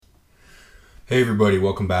Hey everybody,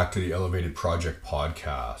 welcome back to the Elevated Project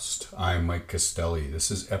podcast. I'm Mike Castelli. This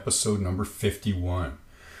is episode number 51.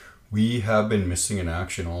 We have been missing in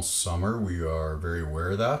action all summer. We are very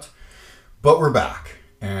aware of that. But we're back.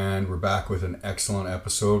 And we're back with an excellent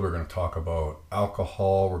episode. We're going to talk about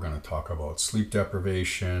alcohol. We're going to talk about sleep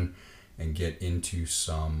deprivation and get into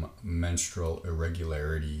some menstrual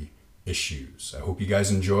irregularity issues. I hope you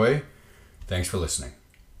guys enjoy. Thanks for listening.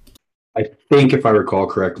 I think if I recall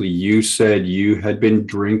correctly, you said you had been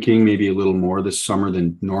drinking maybe a little more this summer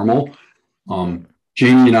than normal.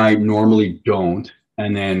 Jamie and I normally don't.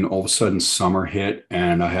 And then all of a sudden summer hit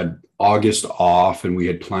and I had August off and we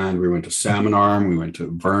had planned, we went to Salmon Arm, we went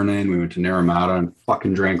to Vernon, we went to Naramata and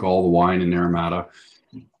fucking drank all the wine in Naramata.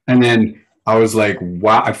 And then I was like,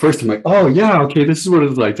 wow. At first I'm like, oh yeah, okay, this is what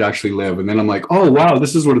it's like to actually live. And then I'm like, oh wow,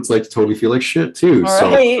 this is what it's like to totally feel like shit too.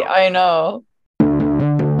 Right, I know.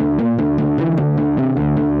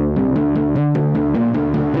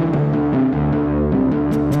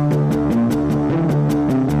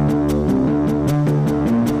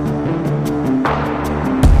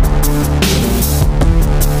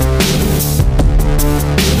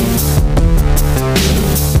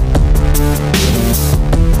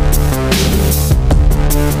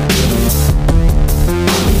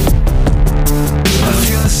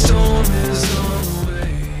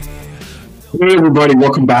 Hey everybody,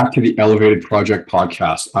 welcome back to the Elevated Project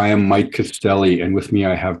podcast. I am Mike Castelli and with me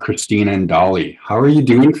I have Christina and Dolly. How are you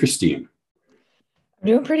doing, Christine? I'm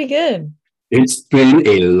doing pretty good. It's been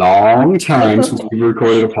a long time since we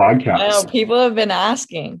recorded a podcast. I know, people have been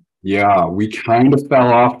asking. Yeah, we kind of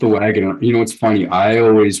fell off the wagon. You know, it's funny. I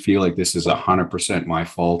always feel like this is 100% my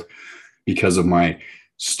fault because of my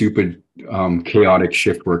stupid, chaotic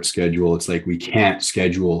shift work schedule. It's like we can't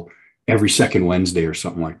schedule every second Wednesday or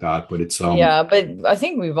something like that. But it's yeah, but I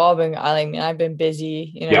think we've all been. I mean, I've been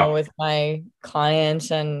busy, with my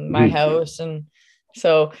clients and my house, and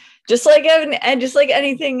so just like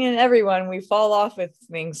anything and everyone, we fall off with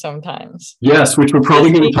things sometimes. Yes, which we're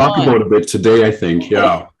probably going to talk about a bit today. I think,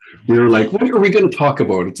 yeah. We were like, what are we going to talk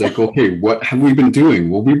about? It's like, okay, what have we been doing?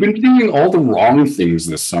 Well, we've been doing all the wrong things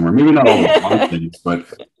this summer. Maybe not all the wrong things, but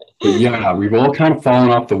yeah, we've all kind of fallen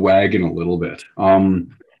off the wagon a little bit.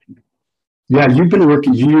 Yeah, you're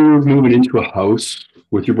moving into a house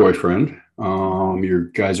with your boyfriend.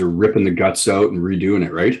 You guys are ripping the guts out and redoing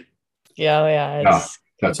it, right? Yeah.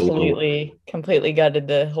 That's completely gutted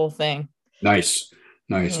the whole thing. Nice.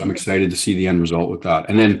 I'm excited to see the end result with that.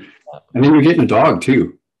 And then you're getting a dog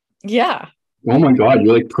too. Yeah. Oh my God,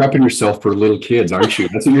 you're like prepping yourself for little kids, aren't you?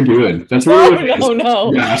 That's what you're doing. That's what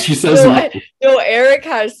No. Yeah, she says no, Eric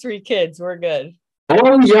has 3 kids. We're good.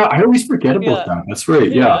 Oh yeah, I always forget about that. That's right.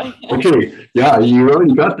 Yeah. Okay. Yeah, you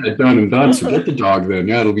already got that done. So get the dog then.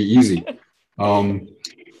 Yeah, it'll be easy.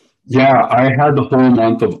 Yeah, I had the whole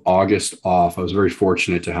month of August off. I was very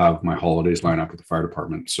fortunate to have my holidays line up with the fire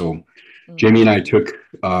department. So Jamie and I took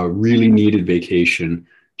a really needed vacation,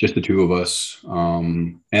 just the two of us.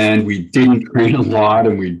 And we didn't drink a lot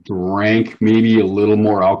and we drank maybe a little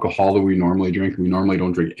more alcohol than we normally drink. We normally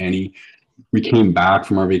don't drink any. We came back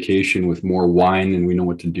from our vacation with more wine than we know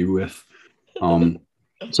what to do with. So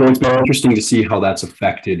it's been interesting to see how that's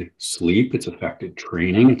affected sleep. It's affected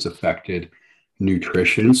training. It's affected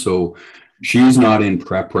nutrition. So she's not in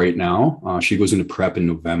prep right now. She goes into prep in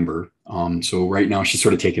November. So right now she's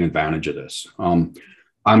sort of taking advantage of this. I'm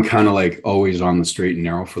kind of like always on the straight and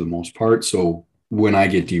narrow for the most part. So when I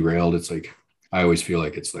get derailed, it's like, I always feel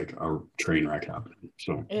like it's like a train wreck happening.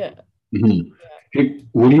 So yeah. Hey,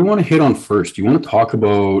 what do you want to hit on first? Do you want to talk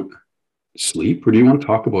about sleep or do you want to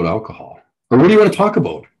talk about alcohol? Or what do you want to talk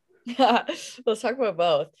about? Let's talk about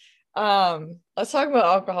both. Let's talk about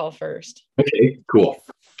alcohol first. Okay, cool.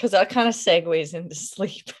 Because that kind of segues into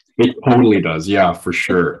sleep. It totally does. Yeah, for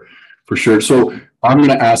sure. For sure. So I'm going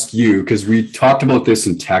to ask you, because we talked about this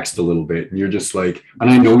in text a little bit, and you're just like, and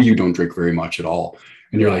I know you don't drink very much at all.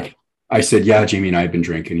 And you're like, I said, yeah, Jamie and I have been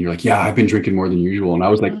drinking. You're like, yeah, I've been drinking more than usual. And I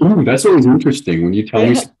was like, ooh, that's always interesting when you tell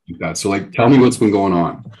me something like that. So like, tell me what's been going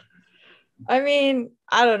on. I mean,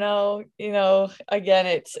 I don't know, again,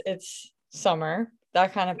 it's summer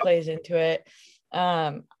that kind of plays into it.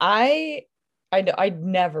 I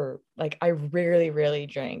never, like, I rarely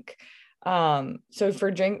drink. So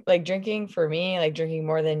for drinking for me, like drinking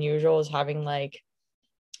more than usual is having like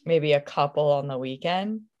maybe a couple on the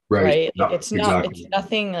weekend. Right. Like, it's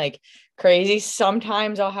nothing like crazy.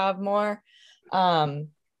 Sometimes I'll have more.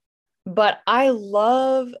 But I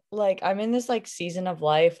love, like, I'm in this like season of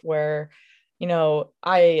life where,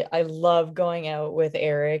 I love going out with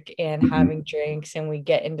Eric and having drinks and we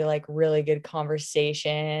get into like really good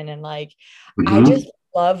conversation and like,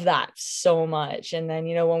 love that so much. And then,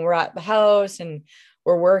 when we're at the house and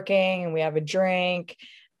we're working and we have a drink,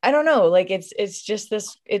 I don't know, like it's just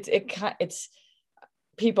this, it's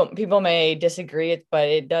people may disagree, but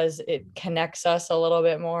it connects us a little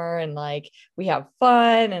bit more, and like we have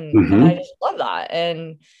fun, and I just love that.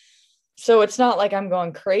 And so it's not like I'm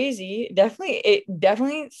going crazy. It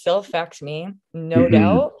definitely still affects me, no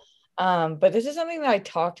doubt. But this is something that I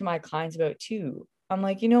talk to my clients about too. I'm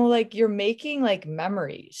like, like you're making like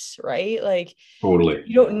memories, right? Like Totally.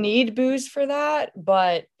 you don't need booze for that,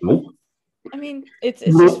 but Nope. I mean, it's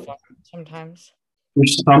just fun sometimes.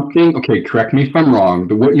 There's something, okay, correct me if I'm wrong,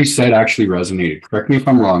 but what you said actually resonated. Correct me if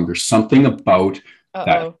I'm wrong. There's something about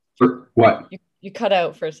that. What? You cut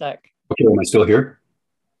out for a sec. Okay, am I still here?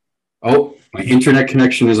 Oh, my internet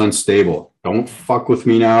connection is unstable. Don't fuck with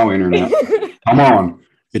me now, internet. Come on.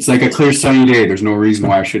 It's like a clear sunny day. There's no reason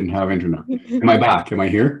why I shouldn't have internet. Am I back? Am I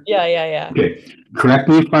here? Yeah. Okay, correct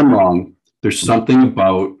me if I'm wrong. There's something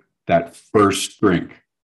about that first drink.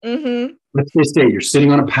 Let's just say you're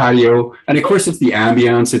sitting on a patio, and of course it's the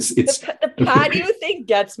ambience. It's the patio thing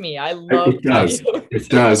gets me. I love it. It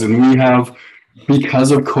does, and we have,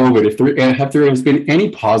 because of COVID. If there has been any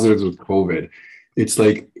positives with COVID, it's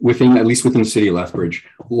like at least within the city of Lethbridge,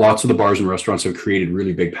 lots of the bars and restaurants have created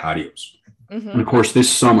really big patios. And of course,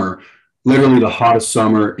 this summer, literally the hottest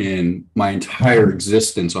summer in my entire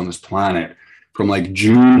existence on this planet, from like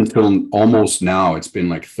June until almost now, it's been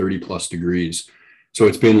like 30 plus degrees. So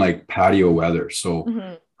it's been like patio weather.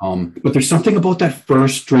 So, but there's something about that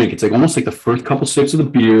first drink. It's like almost like the first couple sips of the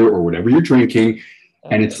beer or whatever you're drinking.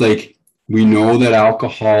 And it's like, we know that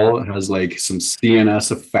alcohol has like some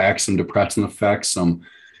CNS effects, some depressant effects, some,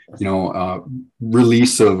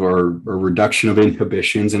 release of or reduction of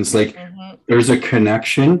inhibitions. And it's like, there's a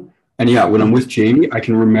connection. And yeah, when I'm with Jamie, I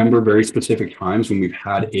can remember very specific times when we've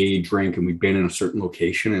had a drink and we've been in a certain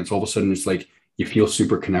location, and it's all of a sudden it's like you feel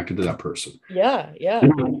super connected to that person. Yeah.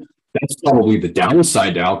 That's probably the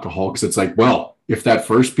downside to alcohol, because it's like, well, if that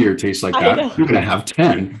first beer tastes like that, you're going to have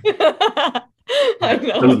 10. I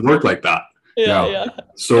know. It doesn't work like that. Yeah.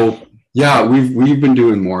 So yeah, we've been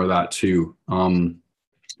doing more of that too.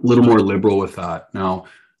 A little more liberal with that. Now,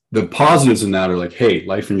 the positives in that are like, hey,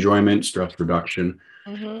 life enjoyment, stress reduction.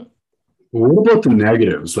 What about the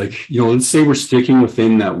negatives? Like, let's say we're sticking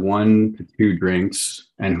within that 1 to 2 drinks,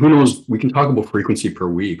 and who knows, we can talk about frequency per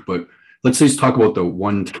week, but let's say talk about the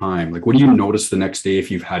one time. Like, what do you notice the next day if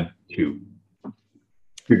you've had 2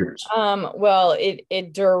 drinks? Well,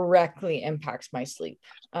 it directly impacts my sleep.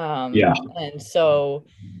 And so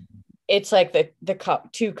it's like the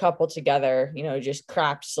two coupled together, just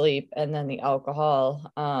crap sleep and then the alcohol.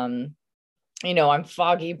 I'm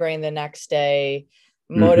foggy brain the next day.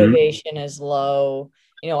 Motivation is low.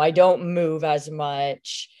 I don't move as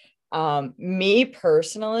much. Me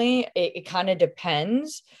personally, it kind of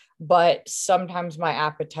depends, but sometimes my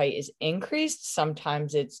appetite is increased.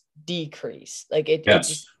 Sometimes it's decreased. Like it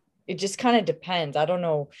just kind of depends. I don't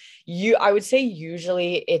know. I would say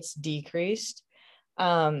usually it's decreased.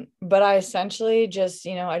 But I essentially just,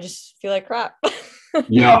 I just feel like crap.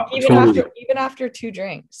 Yeah. even after 2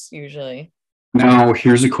 drinks, usually. Now,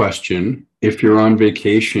 here's a question. If you're on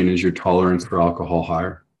vacation, is your tolerance for alcohol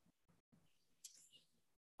higher?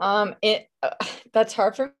 That's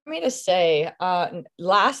hard for me to say.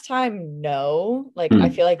 Last time, no. Like, I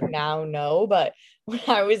feel like now, no. But when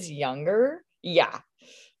I was younger, yeah.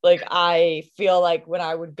 Like, I feel like when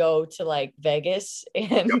I would go to like Vegas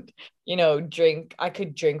and, drink, I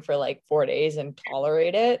could drink for like 4 days and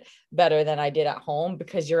tolerate it better than I did at home,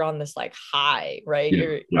 because you're on this like high, right?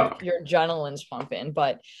 Your adrenaline's pumping,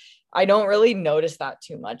 but I don't really notice that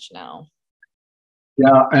too much now.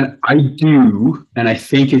 Yeah, and I do. And I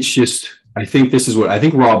think this is I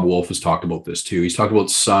think Rob Wolf has talked about this too. He's talked about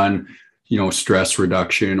sun, stress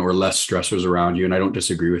reduction or less stressors around you. And I don't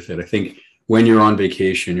disagree with it. I think when you're on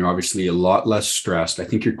vacation, you're obviously a lot less stressed. I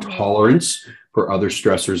think your tolerance for other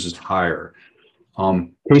stressors is higher.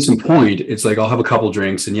 Case in point, it's like I'll have a couple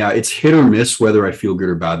drinks, and yeah, it's hit or miss whether I feel good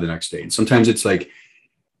or bad the next day. And sometimes it's like,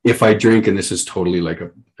 if I drink, and this is totally like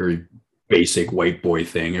a very basic white boy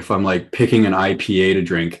thing, if I'm like picking an IPA to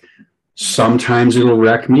drink, sometimes it'll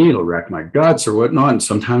wreck me, it'll wreck my guts or whatnot, and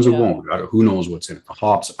sometimes it won't. Who knows what's in it? The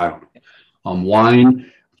hops, I don't know.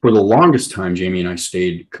 Wine, for the longest time, Jamie and I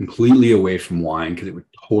stayed completely away from wine because it would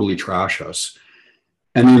totally trash us.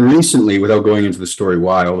 And then recently, without going into the story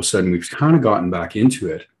why, all of a sudden we've kind of gotten back into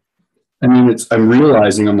it. I mean, I'm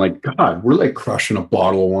realizing, I'm like, God, we're like crushing a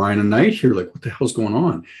bottle of wine a night here. Like, what the hell's going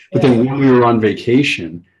on? But then when we were on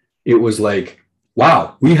vacation, it was like,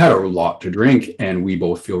 wow, we had a lot to drink and we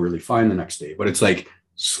both feel really fine the next day. But it's like,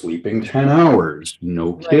 sleeping 10 hours,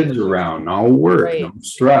 no Right. kids around, no work, no Right.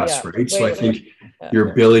 stress, Yeah. right? So I Wait. think Yeah.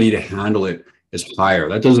 your ability to handle it is higher.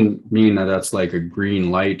 That doesn't mean that that's like a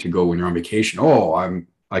green light to go when you're on vacation. Oh,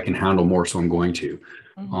 I can handle more, so I'm going to.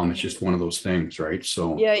 Mhm. It's just one of those things, right?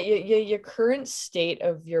 So Yeah, your current state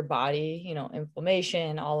of your body,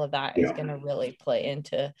 inflammation, all of that is yeah, going to really play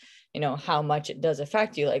into, how much it does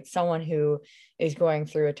affect you. Like someone who is going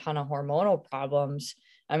through a ton of hormonal problems,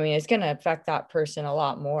 I mean, it's going to affect that person a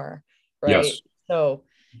lot more, right? yes, So,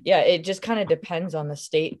 yeah, it just kind of depends on the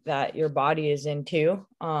state that your body is in too.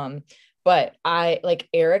 But I like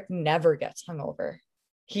Eric never gets hungover.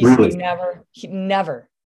 really. He never.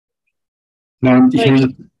 Now, Like do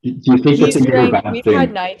you think that's a he's good or a drank, bad we've had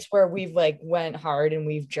thing? nights where we've like went hard and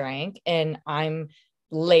we've drank and I'm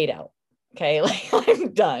laid out. Okay. Like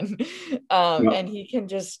I'm done. Yeah. And he can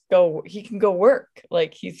go work.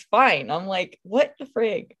 Like he's fine. I'm like, what the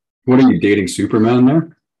frig? What are you dating Superman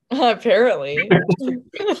there? Apparently.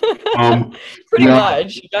 Um, Pretty yeah,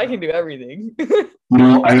 much. I can do everything.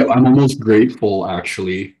 I'm almost grateful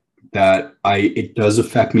actually that it does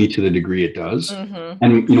affect me to the degree it does. Hmm.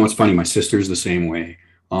 And it's funny, my sister's the same way.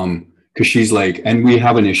 Because she's like, and we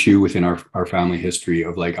have an issue within our family history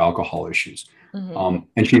of like alcohol issues. Hmm.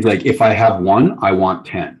 And she's like, if I have one, I want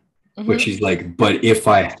 10. But Hmm. she's like, but if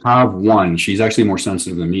I have one, she's actually more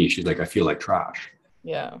sensitive than me. She's like, I feel like trash.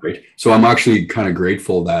 Yeah. Right. So I'm actually kind of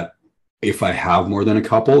grateful that if I have more than a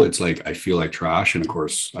couple, it's like I feel like trash. And of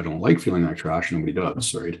course, I don't like feeling like trash. Nobody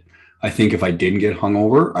does. Right. I think if I didn't get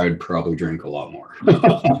hungover, I'd probably drink a lot more.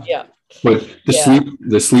 Yeah. But Yeah.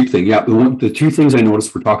 the sleep thing, yeah. The two things I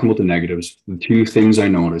noticed, we're talking about the negatives. The two things I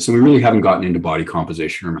noticed, and we really haven't gotten into body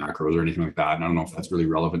composition or macros or anything like that. And I don't know if that's really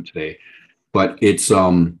relevant today, but it's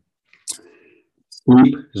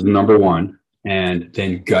sleep is number one, and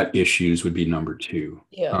then gut issues would be number two.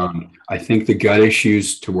 Yeah. I think the gut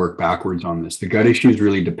issues, to work backwards on this, the gut issues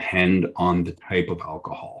really depend on the type of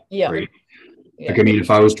alcohol, Yeah. right? Like, Yeah. I mean, if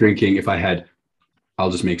I was drinking, if I had, I'll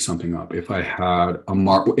just make something up. If I had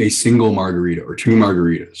a single margarita or two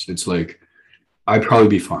margaritas, it's like I'd probably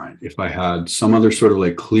be fine. If I had some other sort of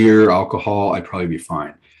like clear alcohol, I'd probably be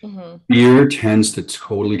fine. Hmm. Beer tends to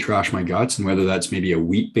totally trash my guts, and whether that's maybe a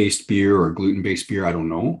wheat-based beer or a gluten-based beer, I don't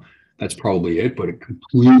know. That's probably it, but it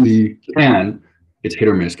completely can. It's hit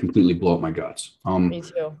or miss. Completely blow up my guts. Me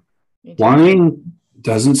too. Me too. Wine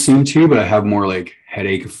doesn't seem to, but I have more like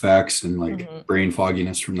headache effects and like Hmm. brain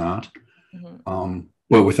fogginess from that. Hmm.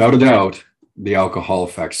 But without a doubt, the alcohol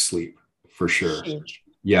affects sleep for sure. Huge.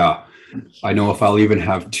 Yeah, I know if I'll even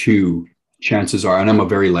have two, chances are, and I'm a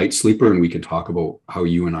very light sleeper, and we can talk about how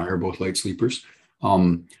you and I are both light sleepers.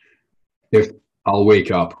 Um, if I'll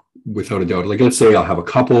wake up without a doubt, like let's say I'll have a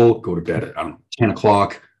couple, go to bed at, I don't know, 10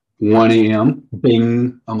 o'clock, 1 a.m.,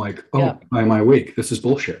 bing, I'm like, Yeah. oh, why am I awake? This is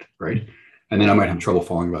bullshit, right? And then I Right. might have trouble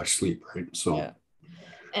falling back to sleep, right? So, Yeah.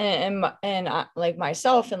 And I, like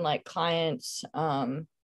myself and like clients,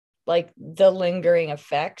 like the lingering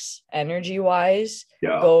effects energy wise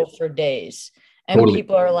yeah, go for days. And totally.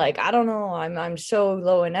 people are like, I don't know, I'm so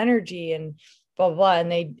low in energy and blah blah,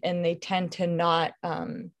 blah. And they tend to not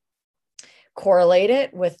correlate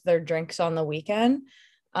it with their drinks on the weekend.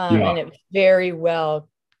 Yeah. And it very well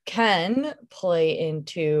can play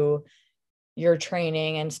into your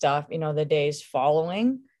training and stuff, the days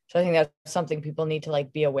following. So I think that's something people need to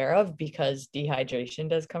like be aware of because dehydration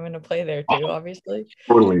does come into play there too, obviously.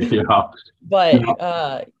 Totally. Yeah. But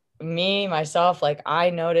Yeah. me, myself, like I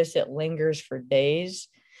notice it lingers for days.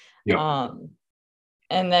 Yeah. Um,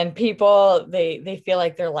 and then people they feel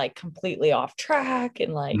like they're like completely off track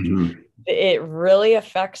and like Mhm. it really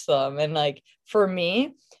affects them. And like for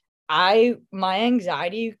me, I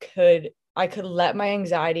could let my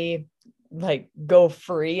anxiety like go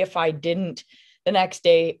free if I didn't the next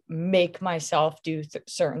day make myself do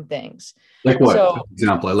certain things. Like what? So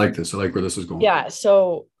Example. I like this. I like where this is going. yeah,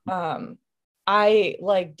 so I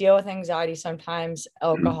like deal with anxiety sometimes. Mhm.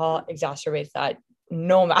 Alcohol exacerbates that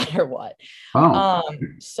no matter what. Wow.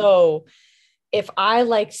 So if I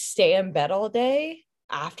like stay in bed all day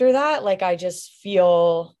after that, like I just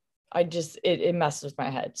feel it messes with my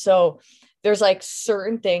head. So there's like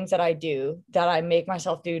certain things that I do that I make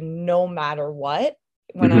myself do no matter what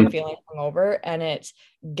when I'm Hmm. feeling hungover, and it's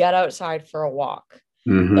get outside for a walk.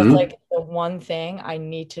 That's Hmm. like the one thing I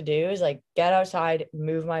need to do is like get outside,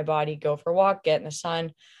 move my body, go for a walk, get in the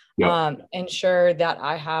sun. Yep. Ensure that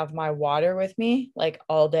I have my water with me like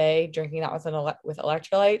all day, drinking that with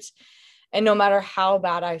electrolytes. And no matter how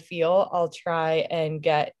bad I feel, I'll try and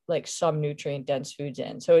get like some nutrient dense foods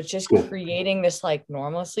in. So it's just Cool. creating this like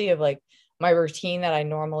normalcy of like my routine that I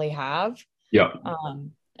normally have. Yep.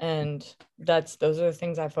 Um, And those are the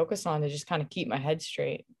things I focus on to just kind of keep my head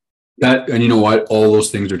straight. And you know what? All those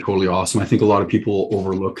things are totally awesome. I think a lot of people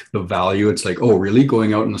overlook the value. It's like, oh, really?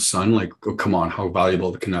 Going out in the sun? Like, oh, come on, how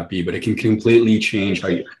valuable can that be? But it can completely change how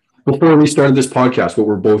you. Before we started this podcast, what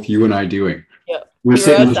were both you and I doing? Yeah. We're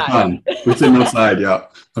sitting in the sun. We're sitting outside. Yeah.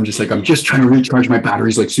 I'm just trying to recharge my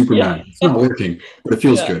batteries like Superman. Yeah. It's not working, but it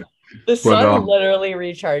feels good. The sun literally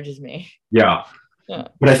recharges me. Yeah.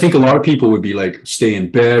 But I think a lot of people would be like, stay in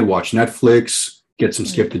bed, watch Netflix, get some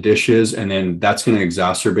skip the dishes, and then that's going to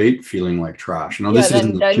exacerbate feeling like trash. You know,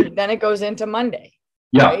 then it goes into Monday.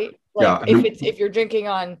 Yeah. Right? Like if you're drinking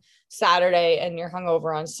on Saturday and you're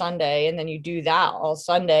hungover on Sunday, and then you do that all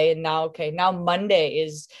Sunday, and now Monday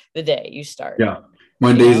is the day you start. Yeah.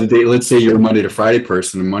 Monday is the day. Let's say you're a Monday to Friday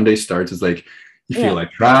person, and Monday starts. It's like you feel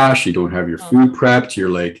like trash. You don't have your food prepped. You're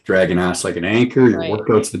like dragging ass like an anchor. Your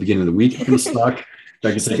workouts at the beginning of the week are going to suck.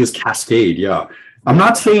 Like it's like this cascade. Yeah. I'm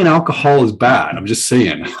not saying alcohol is bad. I'm just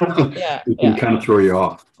saying it can kind of throw you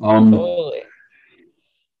off. Totally.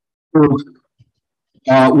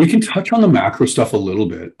 We can touch on the macro stuff a little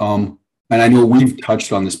bit. And I know we've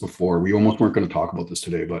touched on this before. We almost weren't going to talk about this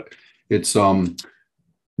today, but it's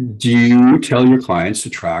do you tell your clients to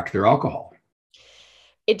track their alcohol?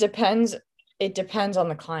 It depends. It depends on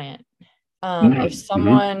the client. If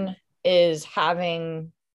someone is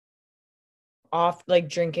having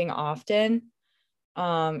drinking often,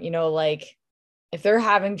 like if they're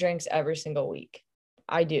having drinks every single week,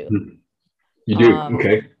 I do. You do?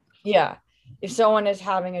 Okay. Yeah. If someone is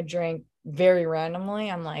having a drink very randomly,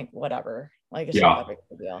 I'm like, whatever. Like it's not that big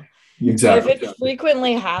of a deal. Exactly. But if it's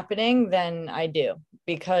frequently happening, then I do,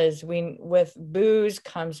 because with booze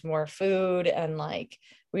comes more food, and like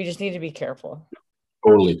we just need to be careful.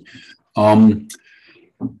 Totally.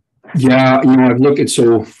 Yeah, I've looked at,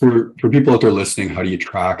 so for people out there listening, how do you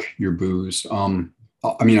track your booze?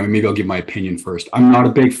 Maybe I'll give my opinion first. I'm not a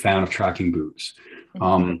big fan of tracking booze.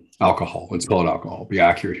 Alcohol, let's call it alcohol. Be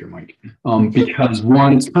accurate here, Mike. Because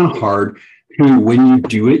one, it's kind of hard. Two, when you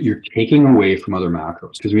do it, you're taking away from other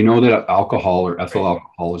macros, because we know that alcohol or ethyl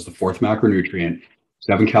alcohol is the fourth macronutrient,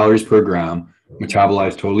 7 calories per gram,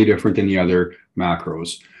 metabolized totally different than the other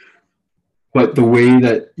macros. But the way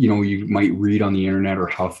that, you might read on the internet or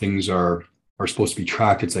how things are supposed to be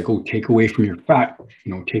tracked, it's like, oh, take away from your fat,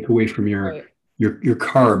 take away from your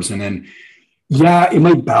carbs. And then, it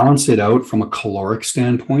might balance it out from a caloric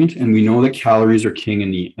standpoint. And we know that calories are king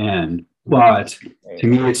in the end, but to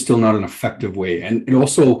me, it's still not an effective way. And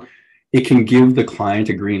it can give the client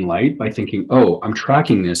a green light by thinking, oh, I'm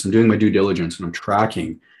tracking this, I'm doing my due diligence and I'm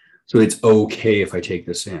tracking, so it's okay if I take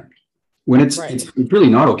this in. When it's really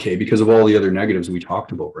not okay because of all the other negatives we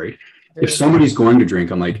talked about, right? If somebody's going to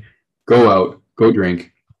drink, I'm like, go out, go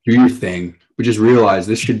drink, do your thing, but just realize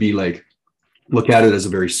this should be like, look at it as a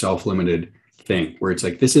very self-limited thing, where it's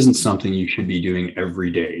like, this isn't something you should be doing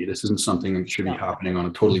every day. This isn't something that should be happening on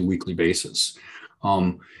a totally weekly basis.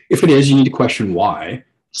 If it is, you need to question why,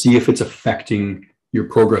 see if it's affecting your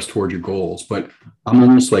progress toward your goals. But I'm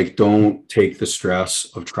almost like, don't take the stress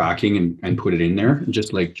of tracking and put it in there, and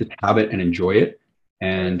just have it and enjoy it.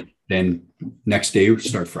 And then next day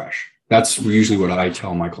start fresh. That's usually what I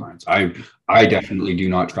tell my clients. I definitely do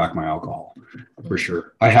not track my alcohol, for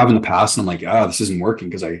sure. I have in the past, and I'm like, this isn't working,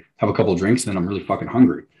 because I have a couple of drinks and then I'm really fucking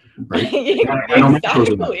hungry, right?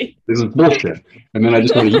 Exactly. This is bullshit. And then I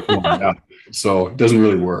just want to eat more. Yeah. So it doesn't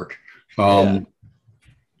really work. So,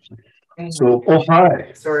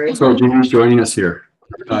 hi. Sorry. So Jamie's joining us here.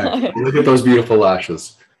 Hi. Look at those beautiful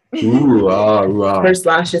lashes. Ooh, wow. First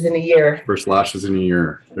lashes in a year. First lashes in a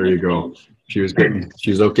year. There you go. She's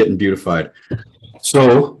out getting beautified.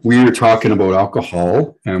 So we were talking about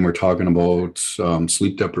alcohol, and we're talking about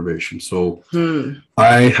sleep deprivation. So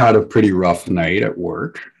I had a pretty rough night at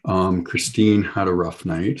work. Christine had a rough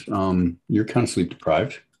night. You're kind of sleep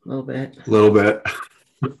deprived. A little bit. A little bit.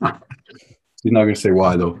 He's not going to say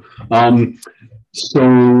why, though.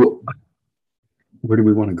 So where do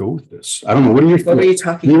we want to go with this? I don't know. What are you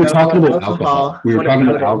talking about? We were talking about alcohol. We were talking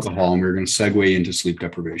about alcohol, and we were going to segue into sleep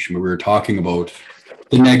deprivation. But we were talking about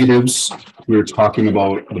the negatives. We were talking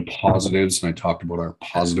about the positives, and I talked about our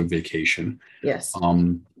positive vacation. Yes.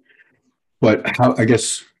 But I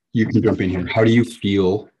guess you can jump in here. How do you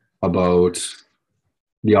feel about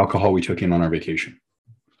the alcohol we took in on our vacation?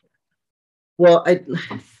 Well,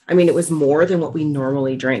 I mean, it was more than what we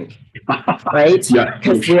normally drink, right? Yeah.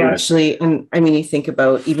 Because we actually, and I mean, you think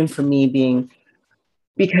about, even for me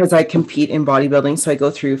because I compete in bodybuilding, so I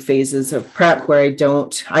go through phases of prep where I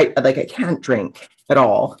can't drink at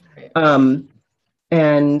all.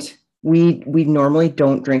 And we normally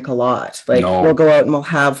don't drink a lot. We'll go out and we'll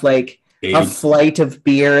have a flight of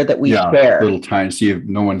beer that we share. Little tiny. See, if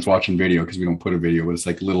no one's watching video because we don't put a video, but it's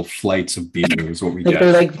like little flights of beer is what we get.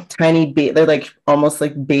 They're like tiny they're like almost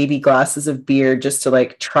like baby glasses of beer just to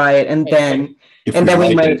like try it. And then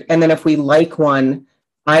if we like one,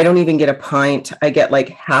 I don't even get a pint. I get like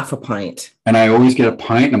half a pint. And I always get a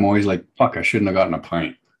pint and I'm always like, fuck, I shouldn't have gotten a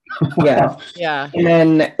pint. Yeah. Yeah. And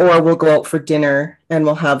then, or we'll go out for dinner and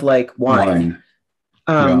we'll have like wine.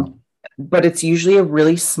 But it's usually a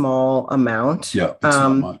really small amount. Yeah. It's not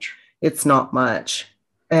much. It's not much.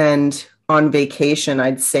 And on vacation,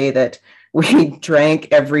 I'd say that we drank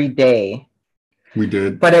every day. We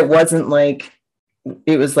did. But it wasn't like,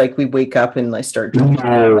 it was like we wake up and like start drinking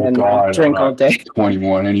drink all day.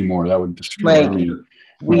 21 anymore. That would destroy me.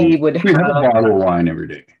 We would have a bottle of wine every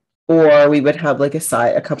day. Or we would have like a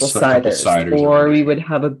couple ciders, or we would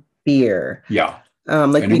have a beer. Yeah.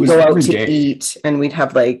 Like we'd go out to eat and we'd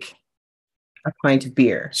have like a pint of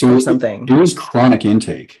beer or something. It was chronic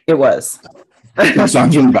intake. It was. It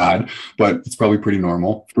sounds really bad, but it's probably pretty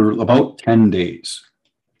normal for about 10 days.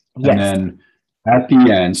 Yes. And then at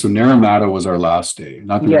the end, so Naramata was our last day.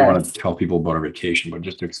 Not that I want to tell people about our vacation, but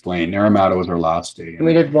just to explain, Naramata was our last day. And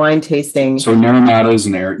we did wine tasting. So Naramata is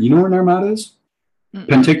an area. You know where Naramata is?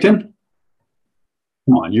 Penticton?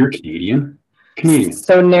 Come on, you're Canadian.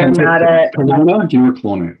 So Naramata. Kelowna? Do you know where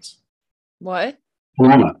Kelowna is? What?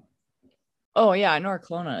 Kelowna. Oh yeah, I know where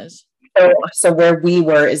Kelowna is. So where we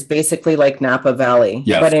were is basically like Napa Valley,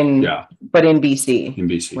 but in BC. In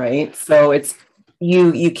BC, right? So it's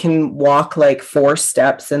you can walk like 4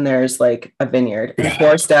 steps and there's like a vineyard, and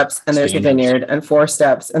 4 steps and there's a vineyard, and 4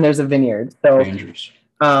 steps and there's a vineyard. So dangerous.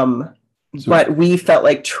 But we felt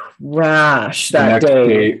like trash that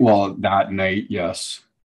day. Well, that night, yes.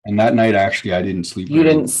 And that night, actually, I didn't sleep. You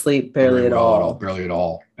didn't sleep barely at all. Barely at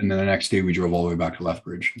all. And then the next day, we drove all the way back to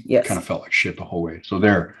Lethbridge. Yes. Kind of felt like shit the whole way. So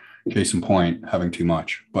there, case in point, having too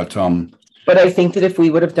much. But I think that if we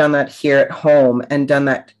would have done that here at home and done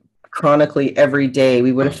that chronically every day,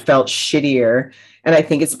 we would have felt shittier. And I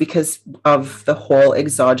think it's because of the whole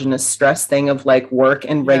exogenous stress thing of like work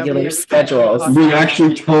and regular schedules. We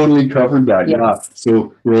actually totally covered that. Yes. Yeah.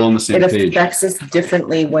 So we're all on the same page. It affects us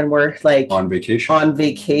differently when we're like on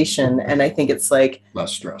vacation. And I think it's like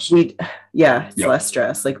less stress. Less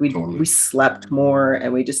stress. Like we slept more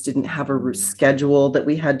and we just didn't have a schedule that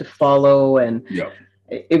we had to follow. And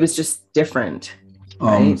it was just different.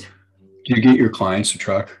 Right? Do you get your clients to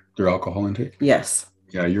track their alcohol intake? Yes.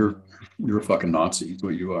 Yeah, you're a fucking Nazi, is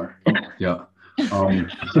what you are. Yeah.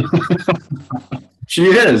 She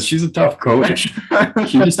is. She's a tough coach.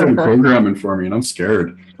 She just started programming for me, and I'm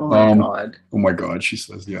scared. Oh my God. Oh my God, she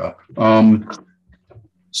says, yeah.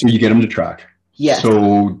 So you get them to track. Yeah.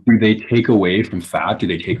 So do they take away from fat? Do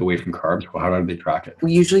they take away from carbs? How do they track it?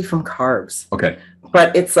 Usually from carbs. Okay.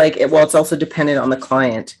 But it's like, it's also dependent on the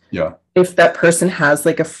client. Yeah. If that person has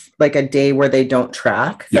like a day where they don't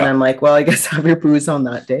track, then I'm like, well, I guess have your booze on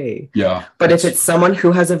that day. Yeah. But if it's someone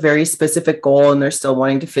who has a very specific goal and they're still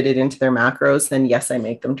wanting to fit it into their macros, then yes, I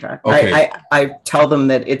make them track. Okay. I tell them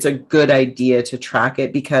that it's a good idea to track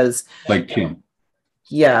it because like Kim.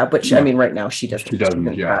 Yeah, but I mean, right now she doesn't. She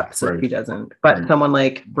doesn't. She doesn't. But someone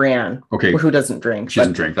like Bran, who doesn't drink. She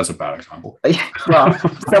doesn't drink. That's a bad example. Well,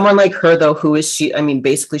 someone like her though, who is she? I mean,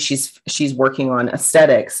 basically, she's working on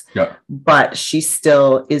aesthetics. Yeah. But she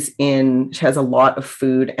still is in. She has a lot of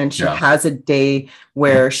food, and she has a day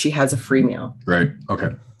where she has a free meal. Right. Okay.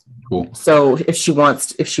 Cool. So if she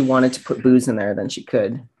wanted to put booze in there, then she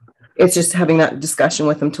could. It's just having that discussion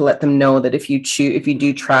with them to let them know that if you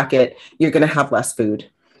do track it, you're going to have less food,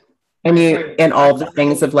 and all the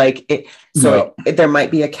things of like it. So there might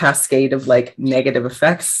be a cascade of like negative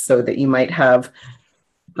effects, so that you might have,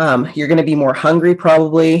 you're going to be more hungry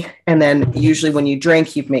probably. And then usually when you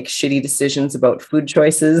drink, you make shitty decisions about food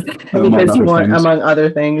choices because you want, among other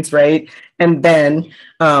things. Right. And then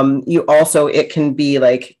you also, it can be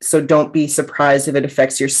like, so don't be surprised if it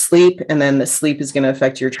affects your sleep. And then the sleep is going to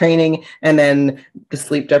affect your training. And then the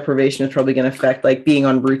sleep deprivation is probably going to affect like being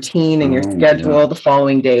on routine and your schedule the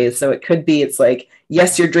following days. So it could be, it's like,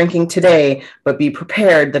 yes, you're drinking today, but be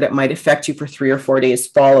prepared that it might affect you for 3 or 4 days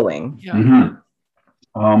following. Yeah.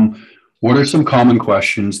 Mm-hmm. What are some common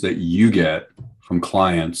questions that you get from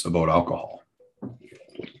clients about alcohol?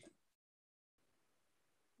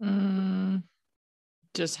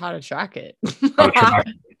 Just how to track it.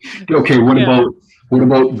 Okay, what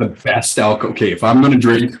about the best alcohol? Okay, if I'm going to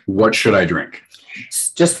drink, what should I drink?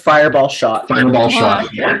 Just Fireball shot. Fireball shot.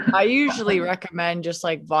 I usually recommend just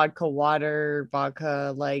like vodka water,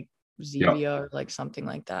 vodka like Zevia or like something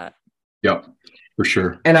like that. Yep, for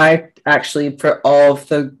sure. And I actually, for all of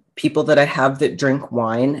the people that I have that drink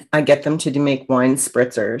wine, I get them to make wine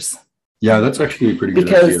spritzers. Yeah, that's actually a pretty good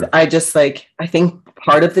Because idea. I think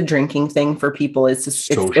part of the drinking thing for people is just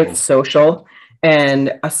Social. it's social.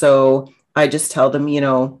 And so I just tell them,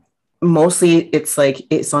 mostly it's like,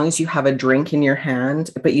 as long as you have a drink in your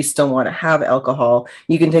hand, but you still want to have alcohol,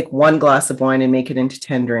 you can take 1 glass of wine and make it into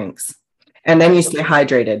 10 drinks. And then you stay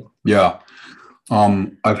hydrated. Yeah.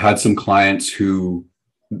 I've had some clients who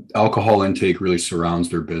alcohol intake really surrounds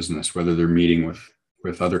their business, whether they're meeting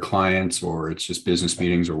with other clients or it's just business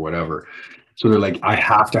meetings or whatever. So they're like, I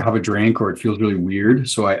have to have a drink or it feels really weird.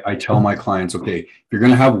 So I tell my clients, okay, if you're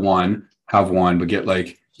going to have one, but get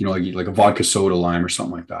like a vodka soda lime or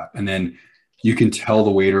something like that. And then you can tell the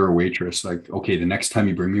waiter or waitress, like, okay, the next time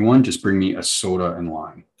you bring me one, just bring me a soda and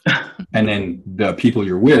lime. And then the people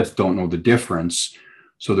you're with don't know the difference.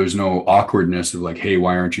 So there's no awkwardness of like, hey,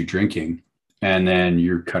 why aren't you drinking? And then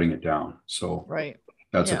you're cutting it down. So Right.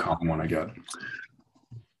 That's Yeah. a common one I get.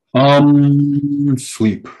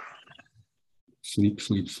 Sleep.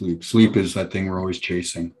 Sleep is that thing we're always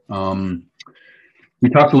chasing. We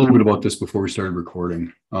talked a little bit about this before we started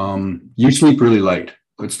recording. You sleep really light.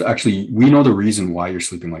 It's actually, we know the reason why you're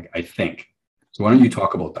sleeping light, I think. So why don't you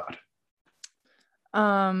talk about that?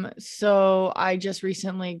 So I just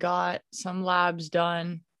recently got some labs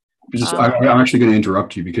done. I'm actually going to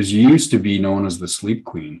interrupt you because you used to be known as the sleep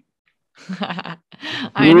queen. I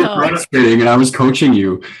know. Frustrating, and I was coaching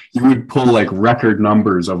you. You would pull like record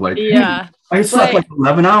numbers of like, yeah, hey, I slept like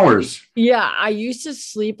 11 hours. Yeah, I used to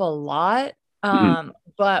sleep a lot,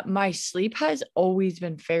 but my sleep has always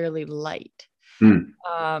been fairly light. When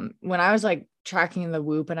I was like tracking the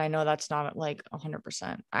Whoop, and I know that's not like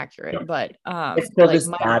 100% accurate, but it's still like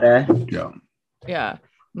just data. Yeah.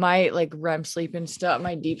 My like REM sleep and stuff,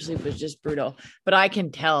 my deep sleep was just brutal, but I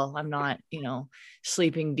can tell I'm not,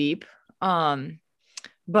 sleeping deep.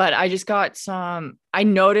 But I just got I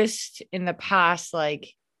noticed in the past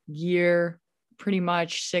like year, pretty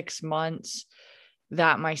much 6 months,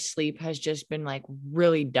 that my sleep has just been like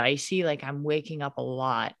really dicey. Like I'm waking up a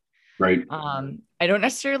lot. Right. I don't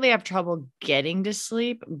necessarily have trouble getting to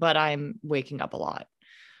sleep, but I'm waking up a lot.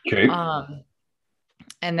 Okay.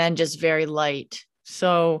 And then just very light.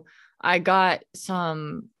 So I got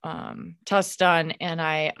some tests done, and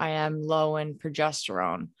I am low in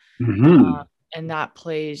progesterone. And that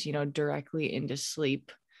plays, directly into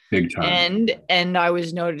sleep. Big time. And I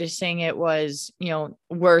was noticing it was,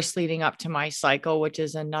 worse leading up to my cycle, which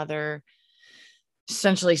is another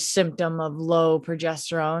essentially symptom of low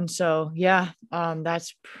progesterone. So yeah,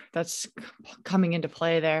 that's coming into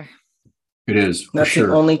play there. It is. That's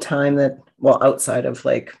the only time that, outside of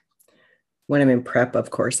like when I'm in prep, of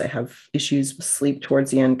course, I have issues with sleep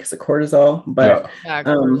towards the end because of cortisol, but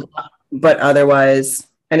but otherwise.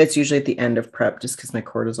 And it's usually at the end of prep just because my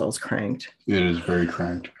cortisol is cranked. It is very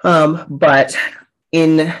cranked. But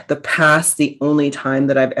in the past, the only time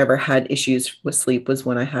that I've ever had issues with sleep was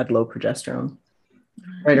when I had low progesterone,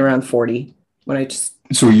 right around 40. When I just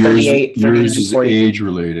yours is age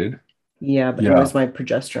related. Yeah, but it was my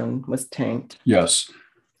progesterone was tanked. Yes.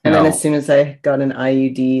 And then as soon as I got an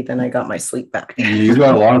IUD, then I got my sleep back. You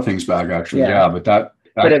got a lot of things back actually. Yeah, but that.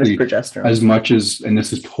 But it was progesterone. As much as, and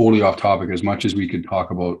this is totally off topic, as much as we could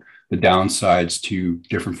talk about the downsides to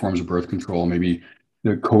different forms of birth control, maybe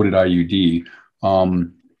the coded IUD,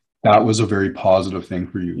 that was a very positive thing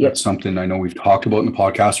for you. That's something I know we've talked about in the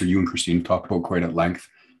podcast, or you and Christine talked about quite at length.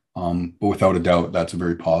 But without a doubt, that's a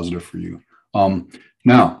very positive for you.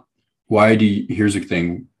 Now, here's the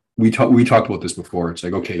thing. We talked about this before. It's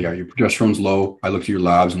like, okay, yeah, your progesterone's low. I looked at your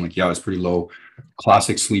labs and like, yeah, it's pretty low.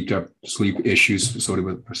 Classic sleep issues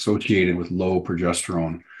associated with low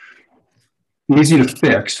progesterone. Easy to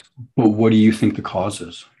fix, but what do you think the cause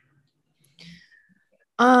is?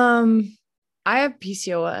 I have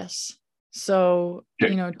PCOS. So,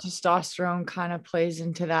 testosterone kind of plays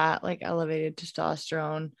into that, like elevated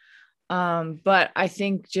testosterone. But I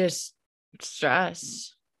think just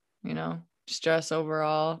stress, stress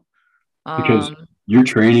overall. Because your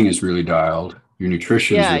training is really dialed. Your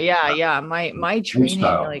nutrition. Yeah. My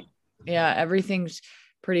training, everything's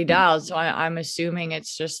pretty dialed. So I'm assuming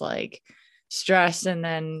it's just like stress and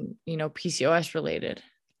then, PCOS related.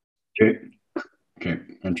 Okay.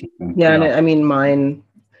 Interesting. Yeah. And I mean, mine,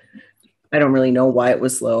 I don't really know why it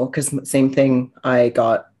was low because same thing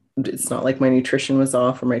it's not like my nutrition was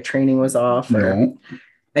off or my training was off. No.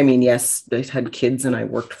 I mean, yes, I had kids and I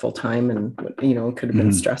worked full time and, could have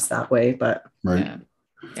been stressed that way, but. Right.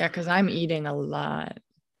 Yeah. Cause I'm eating a lot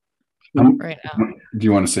right now. Do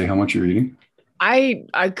you want to say how much you're eating?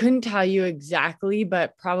 I couldn't tell you exactly,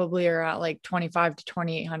 but probably are at like 25 to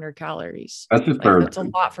 2,800 calories. That's just Like, that's a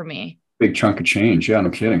lot for me. big chunk of change. Yeah, no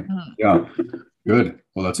kidding. Mhm. Yeah, good.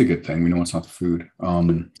 Well, that's a good thing. We know it's not the food.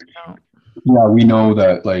 No. Yeah, we know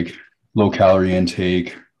that like low calorie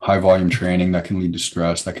intake, high volume training that can lead to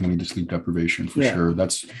stress, that can lead to sleep deprivation for Yeah. sure.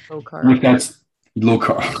 That's Low carb. like that's low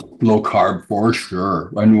carb for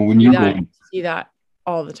sure. I mean, when you go, See that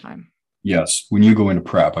all the time. yes, when you go into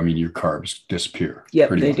prep, I mean, your carbs disappear. Yep,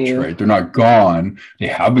 pretty they much, do. right? They're not gone. They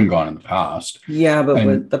have been gone in the past. Yeah, but And-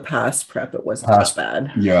 with the past prep, it wasn't Past- that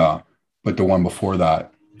bad. Yeah, but the one before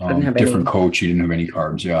that, Didn't have different any. coach, he didn't have any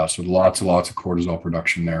carbs. Yeah, so lots of cortisol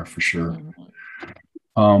production there for sure.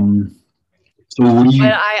 Mhm. So what do you?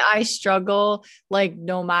 But I struggle, like,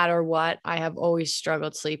 no matter what, I have always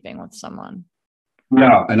struggled sleeping with someone.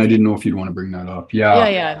 Yeah, and I didn't know if you'd want to bring that up.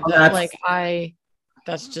 Yeah. That's-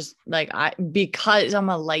 That's just like, because I'm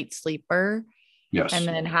a light sleeper, Yes. and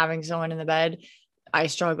then having someone in the bed, I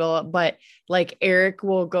struggle. But like, Eric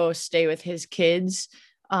will go stay with his kids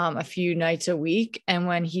a few nights a week, and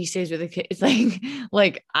when he stays with the kids,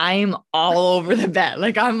 like I'm all over the bed.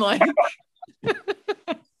 Like, I'm like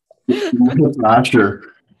Thrasher.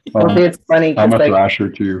 Well, it's funny I'm because a like thrasher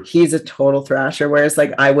too. he's a total thrasher, whereas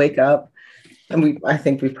like I wake up and I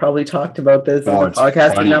think we've probably talked about this Oh, on the it's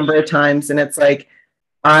podcast funny. a number of times, and it's like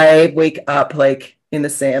I wake up like in the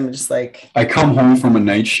same, I'm just like, I come home from a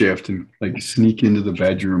night shift and like sneak into the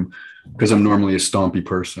bedroom because I'm normally a stompy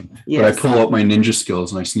person. But I yes. pull out my ninja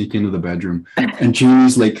skills and I sneak into the bedroom and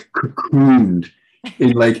Jamie's like cocooned.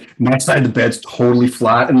 And like my side of the bed's totally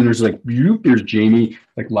flat, and then there's Jamie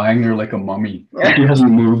like lying there like a mummy. He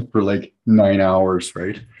hasn't moved for like 9 hours,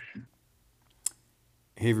 right?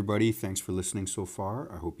 Hey everybody, thanks for listening so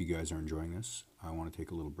far. I hope you guys are enjoying this. I want to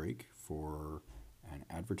take a little break for an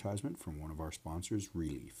advertisement from one of our sponsors,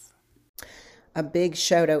 Relief. A big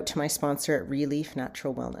shout out to my sponsor at Relief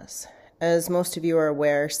Natural Wellness. As most of you are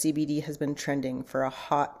aware, CBD has been trending for a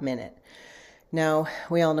hot minute. Now,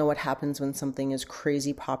 we all know what happens when something is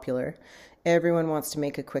crazy popular. Everyone wants to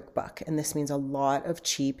make a quick buck, and this means a lot of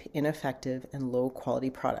cheap, ineffective, and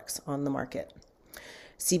low-quality products on the market.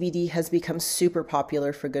 CBD has become super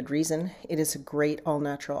popular for good reason. It is a great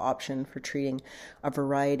all-natural option for treating a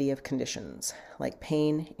variety of conditions, like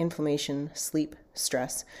pain, inflammation, sleep,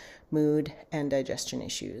 stress, mood, and digestion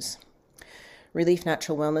issues. Relief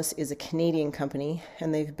Natural Wellness is a Canadian company,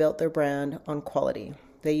 and they've built their brand on quality.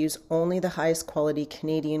 They use only the highest quality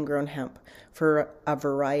Canadian grown hemp for a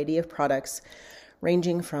variety of products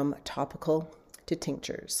ranging from topical to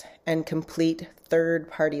tinctures, and complete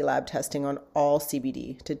third-party lab testing on all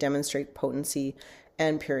CBD to demonstrate potency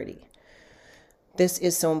and purity. This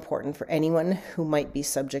is so important for anyone who might be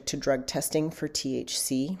subject to drug testing for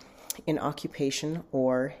THC in occupation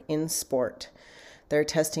or in sport. Their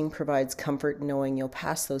testing provides comfort knowing you'll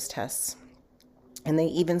pass those tests. And they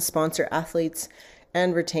even sponsor athletes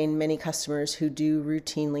and retain many customers who do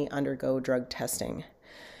routinely undergo drug testing.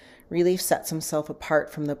 Relief sets himself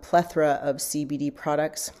apart from the plethora of CBD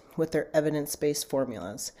products with their evidence-based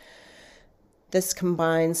formulas. This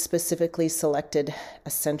combines specifically selected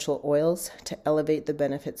essential oils to elevate the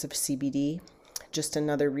benefits of CBD. Just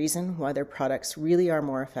another reason why their products really are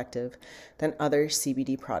more effective than other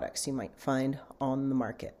CBD products you might find on the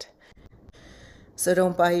market. So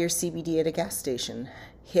don't buy your CBD at a gas station.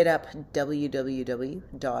 Hit up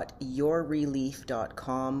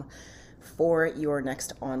www.yourrelief.com for your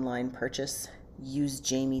next online purchase. Use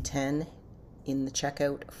Jamie10 in the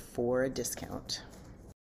checkout for a discount.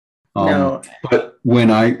 No. But when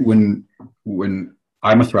I'm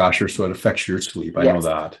a thrasher, so it affects your sleep. I know Yes.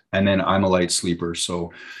 that. And then I'm a light sleeper.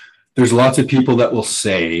 So there's lots of people that will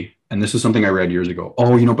say, and this is something I read years ago,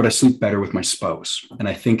 oh, but I sleep better with my spouse. And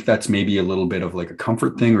I think that's maybe a little bit of like a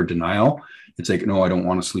comfort thing or denial. It's like, no, I don't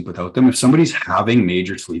want to sleep without them. If somebody's having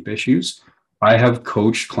major sleep issues, I have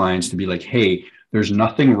coached clients to be like, hey, there's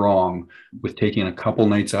nothing wrong with taking a couple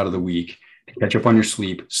nights out of the week to catch up on your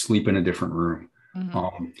sleep in a different room.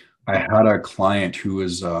 Mhm. I had a client who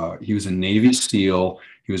was he was a Navy SEAL.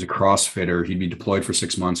 He was a CrossFitter. He'd be deployed for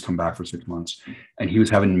 6 months, come back for 6 months. And he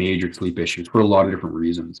was having major sleep issues for a lot of different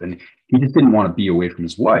reasons. And he just didn't want to be away from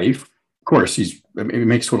his wife. Of course, it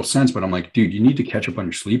makes total sense, but I'm like, dude, you need to catch up on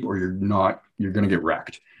your sleep or you're going to get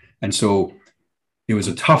wrecked. And so it was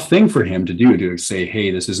a tough thing for him to do, to say,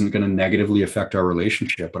 hey, this isn't going to negatively affect our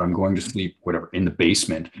relationship, but I'm going to sleep, whatever, in the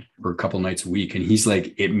basement for a couple nights a week. And he's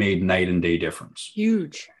like, it made night and day difference.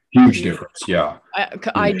 Huge Difference. Yeah.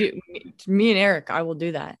 I do. Me and Eric, I will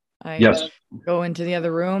do that. Yes. Go into the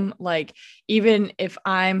other room. Like, even if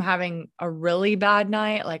I'm having a really bad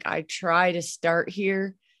night, like I try to start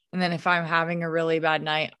here And then if I'm having a really bad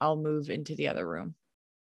night, I'll move into the other room.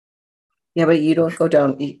 Yeah, but you don't go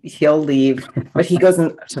down. He'll leave, but he goes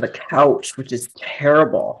into the couch, which is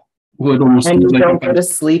terrible. Well, it almost And you seems don't go like to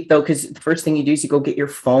sleep though, because the first thing you do is you go get your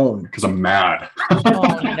phone. because I'm mad.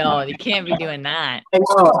 Oh no, you can't be doing that. I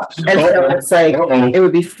know. And so it's like it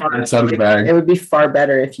would be far. It's out of the bag. It would be far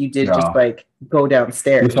better if you did just like go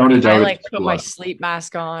downstairs. Without a I doubt, like put my sleep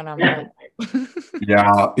mask on. I'm like,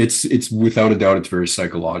 yeah, it's without a doubt, it's very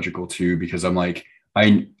psychological too, because I'm like,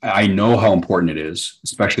 I know how important it is,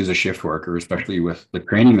 especially as a shift worker, especially with the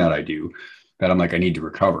training that I do, that I'm like, I need to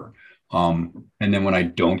recover. And then when I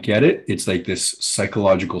don't get it, it's like this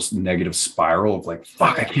psychological negative spiral of like,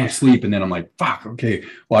 fuck, I can't sleep. And then I'm like, fuck, okay,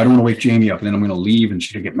 well, I don't want to wake Jamie up. And then I'm going to leave and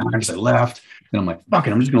she's going to get mad because I left. Then I'm like, fuck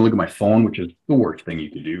it, I'm just going to look at my phone, which is the worst thing you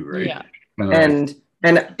can do, right? yeah.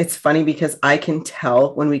 And it's funny because I can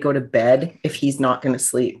tell when we go to bed if he's not going to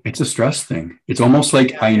sleep. It's a stress thing. It's almost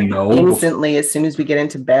like I know instantly as soon as we get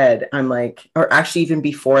into bed, I'm like, or actually even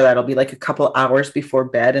before that, it'll be like a couple hours before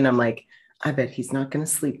bed. And I'm like, I bet he's not going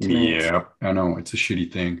to sleep tonight. Yeah, I know. It's a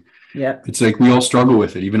shitty thing. Yeah. It's like we all struggle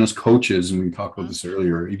with it, even as coaches. And we talked about this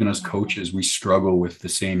earlier, even as coaches, we struggle with the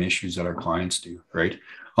same issues that our clients do, right?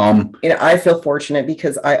 I feel fortunate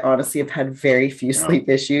because I honestly have had very few sleep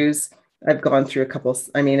issues. I've gone through a couple,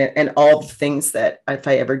 and all the things that if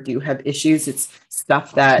I ever do have issues, it's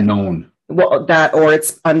stuff that or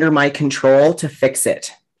it's under my control to fix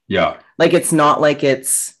it. Yeah. Like, it's not like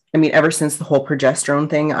ever since the whole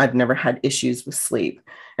progesterone thing, I've never had issues with sleep,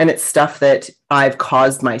 and it's stuff that I've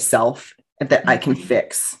caused myself that I can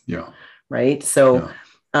fix. Yeah. Right. So,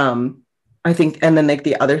 I think, and then like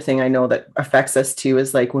the other thing I know that affects us too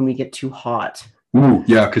is like when we get too hot. Ooh,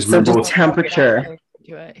 yeah. Cause we're both temperature.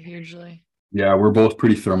 Do it hugely. Yeah, we're both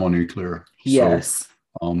pretty thermonuclear. Yes.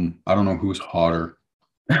 So, I don't know who's hotter,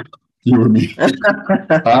 you or me.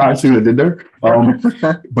 I see what I did there.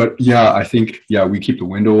 But yeah, I think we keep the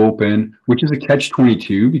window open, which is a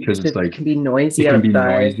catch-22 because it's like it can be noisy. It can be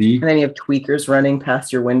noisy, and then you have tweakers running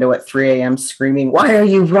past your window at 3 a.m. screaming, "Why are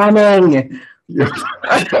you running?"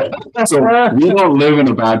 So we don't live in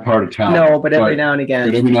a bad part of town. No, but every now and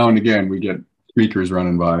again we get tweakers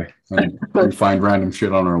running by and we find random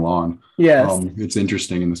shit on our lawn. Yes. It's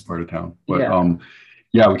interesting in this part of town. But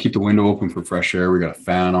we keep the window open for fresh air. We got a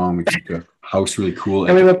fan on. We keep the house really cool.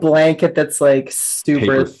 And we have a blanket that's like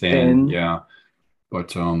super thin. Yeah.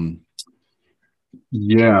 But I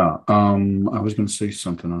was gonna say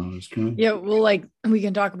something. Well, we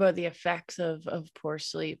can talk about the effects of poor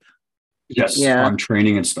sleep. Yes, on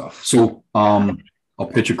training and stuff. So I'll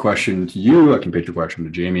pitch a question to you. I can pitch a question to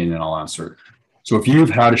Jamie, and then I'll answer. So if you've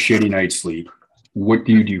had a shitty night's sleep, what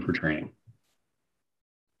do you do for training?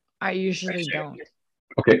 I usually don't.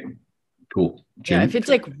 Okay, cool. Jamie? Yeah, if it's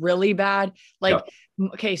like really bad,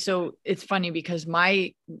 okay, so it's funny because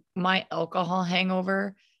my alcohol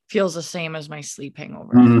hangover feels the same as my sleep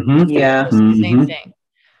hangover. Mm-hmm. Yeah, it's the same thing.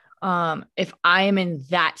 If I am in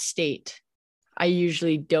that state, I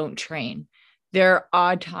usually don't train. There are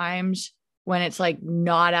odd times when it's like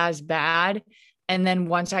not as bad, and then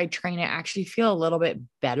once I train, I actually feel a little bit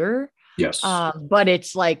better. Yes. But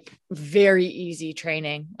it's like very easy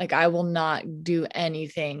training. Like I will not do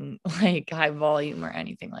anything like high volume or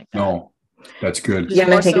anything like that. No, that's good. Just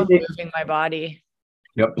more so moving my body.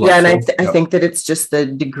 Yep. Yeah, and I think that it's just the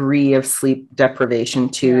degree of sleep deprivation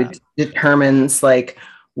too determines like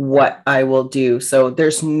what I will do. So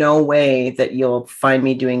there's no way that you'll find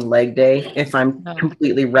me doing leg day if I'm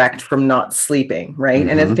completely wrecked from not sleeping, right?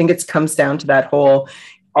 And I think it comes down to that whole,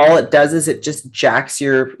 all it does is it just jacks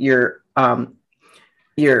your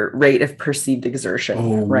rate of perceived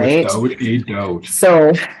exertion, right? Without a doubt.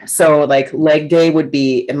 So like leg day would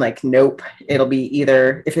be, and like, nope, it'll be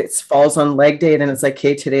either if it falls on leg day, then it's like,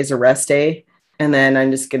 okay, today's a rest day. And then I'm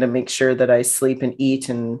just going to make sure that I sleep and eat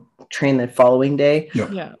and train the following day.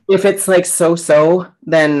 Yep. Yeah. If it's like so,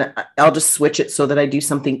 then I'll just switch it so that I do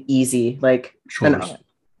something easy. Like,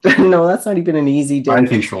 no, that's not even an easy day. I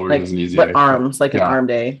think shoulders is an easy day. But arms, like an arm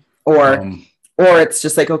day. Or it's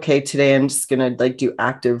just like, okay, today I'm just going to like do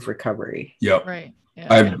active recovery. Yep. Right. Yeah.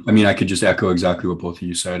 I could just echo exactly what both of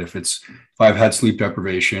you said. If I've had sleep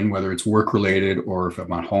deprivation, whether it's work related or if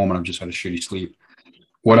I'm at home and I've just had a shitty sleep,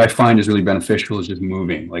 what I find is really beneficial is just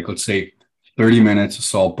moving. Like, let's say 30 minutes,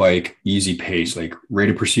 assault bike, easy pace, like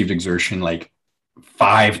rate of perceived exertion, like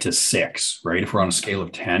 5 to 6, right? If we're on a scale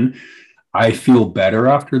of 10, I feel better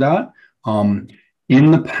after that.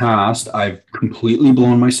 In the past, I've completely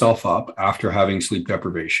blown myself up after having sleep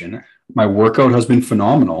deprivation. My workout has been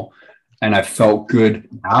phenomenal and I felt good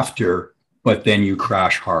after, but then you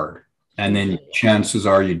crash hard. And then chances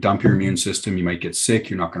are you dump your immune system, you might get sick,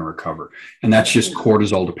 you're not going to recover. And that's just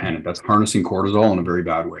cortisol dependent. That's harnessing cortisol in a very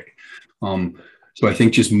bad way. So I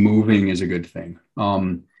think just moving is a good thing.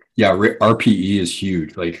 Yeah, RPE is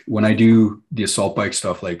huge. Like when I do the assault bike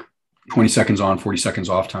stuff, like 20 seconds on, 40 seconds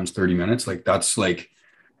off times 30 minutes, that's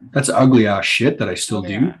ugly ass shit that I still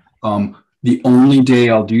do. The only day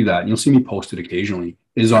I'll do that, and you'll see me post it occasionally,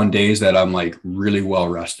 is on days that I'm like really well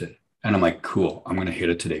rested. And I'm like, cool, I'm going to hit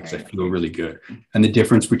it today because I feel really good. And the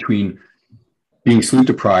difference between being sleep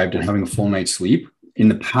deprived and having a full night's sleep, in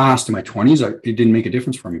the past, in my 20s, it didn't make a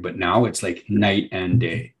difference for me. But now it's like night and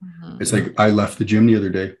day. It's like I left the gym the other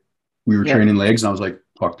day. We were training legs and I was like,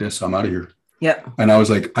 fuck this, I'm out of here. Yeah. And I was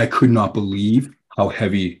like, I could not believe how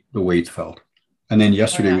heavy the weights felt. And then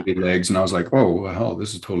yesterday we did legs and I was like, oh, well, hell,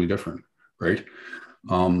 this is totally different. Right.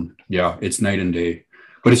 Yeah, it's night and day.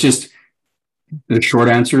 But it's just, the short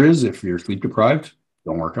answer is if you're sleep deprived,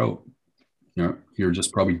 don't work out. You're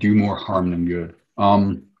just probably do more harm than good.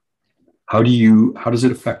 How does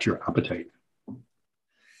it affect your appetite?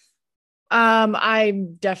 I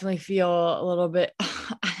definitely feel a little bit,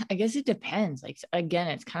 I guess it depends. Like, again,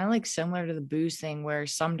 it's kind of like similar to the booze thing where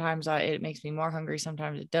sometimes it makes me more hungry.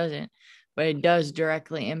 Sometimes it doesn't, but it does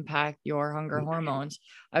directly impact your hunger hormones.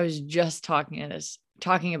 I was just talking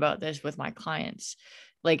about this with my clients,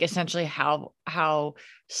 like essentially how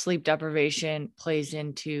sleep deprivation plays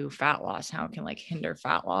into fat loss, how it can like hinder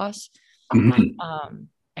fat loss. And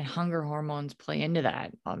hunger hormones play into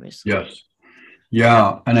that, obviously. Yes.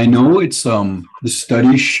 Yeah. And I know it's the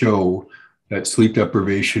studies show that sleep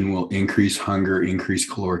deprivation will increase hunger, increase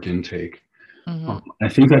caloric intake. I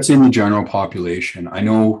think that's in the general population. I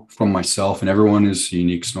know from myself, and everyone is a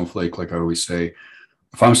unique snowflake, like I always say,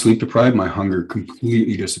 if I'm sleep deprived, my hunger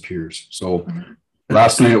completely disappears. So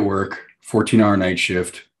last night at work, 14-hour night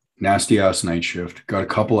shift, nasty ass night shift, got a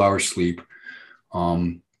couple hours sleep.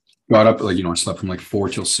 Got up, I slept from like 4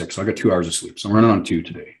 till 6. So I got 2 hours of sleep. So I'm running on 2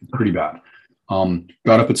 today. It's pretty bad.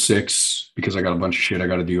 Got up at 6 because I got a bunch of shit I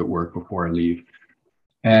got to do at work before I leave.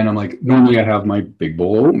 And I'm like, normally I have my big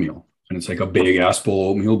bowl of oatmeal. And it's like a big ass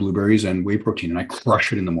bowl of oatmeal, blueberries, and whey protein. And I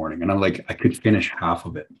crush it in the morning. And I'm like, I could finish half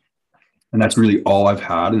of it. And that's really all I've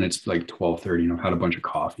had. And it's like 12:30, and I've had a bunch of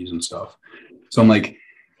coffees and stuff. So I'm like,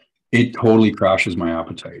 it totally crashes my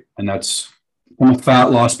appetite. And that's, from a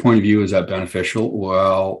fat loss point of view, is that beneficial?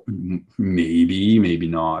 Well, maybe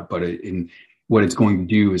not. But what it's going to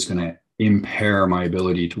do is going to impair my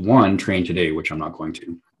ability to, one, train today, which I'm not going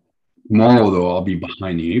to. Tomorrow, though, I'll be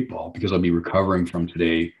behind the 8 ball because I'll be recovering from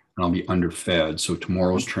today and I'll be underfed. So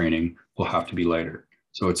tomorrow's training will have to be lighter.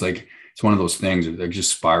 So it's like, it's one of those things that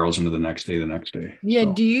just spirals into the next day. Yeah.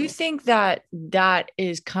 So. Do you think that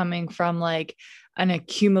is coming from like an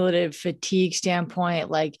accumulative fatigue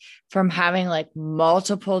standpoint, like from having like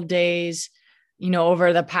multiple days,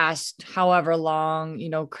 over the past however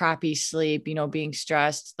long, crappy sleep, being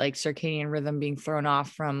stressed, like circadian rhythm being thrown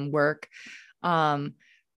off from work?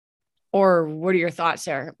 Or what are your thoughts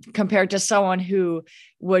there compared to someone who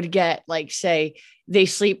would get, like, say they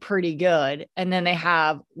sleep pretty good and then they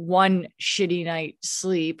have one shitty night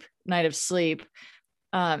of sleep,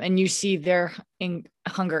 and you see their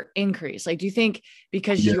hunger increase? Like, do you think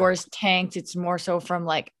because yours tanked, it's more so from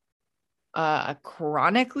like a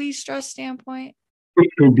chronically stressed standpoint? It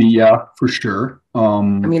could be, yeah, for sure.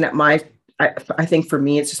 I think for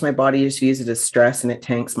me, it's just my body just views it as stress and it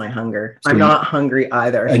tanks my hunger. So I'm not hungry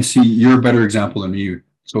either. And see, you're a better example than you.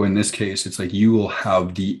 So in this case, it's like you will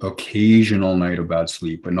have the occasional night of bad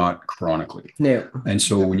sleep, but not chronically. No. And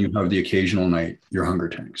so when you have the occasional night, your hunger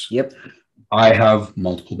tanks. Yep. I have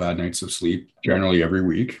multiple bad nights of sleep generally every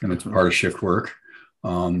week, and it's part of shift work.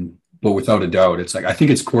 But without a doubt, it's like, I think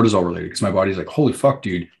it's cortisol related because my body's like, holy fuck,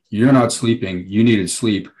 dude, you're not sleeping. You needed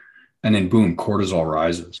sleep. And then boom, cortisol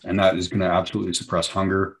rises. And that is going to absolutely suppress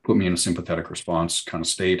hunger, put me in a sympathetic response kind of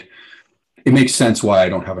state. It makes sense why I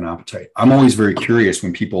don't have an appetite. I'm always very curious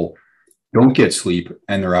when people don't get sleep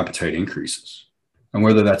and their appetite increases. And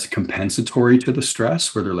whether that's compensatory to the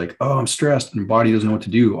stress, where they're like, oh, I'm stressed and my body doesn't know what to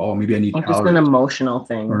do. Oh, maybe I need calories. Just an emotional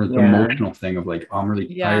thing. Or it's an emotional thing of like, oh, I'm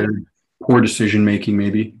really tired, poor decision making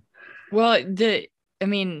maybe. Well,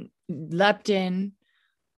 leptin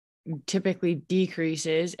typically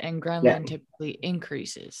decreases and ghrelin typically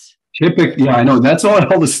increases. Typically, yeah, I know. That's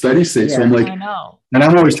all the studies say. So I'm like, I know. And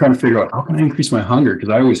I'm always trying to figure out how can I increase my hunger? Because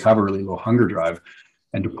I always have a really low hunger drive.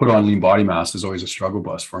 And to put on lean body mass is always a struggle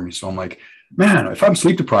bus for me. So I'm like, man, if I'm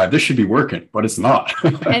sleep deprived, this should be working, but it's not.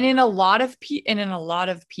 And in a lot of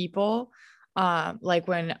people, like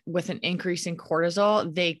when with an increase in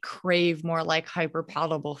cortisol, they crave more like hyper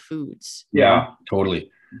palatable foods. Yeah,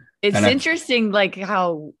 totally. It's interesting, like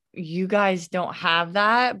how you guys don't have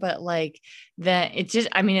that, but like then it's just,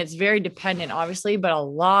 I mean, it's very dependent, obviously, but a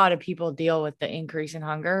lot of people deal with the increase in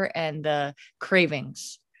hunger and the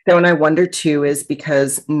cravings. So, and I wonder too, is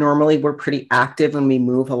because normally we're pretty active and we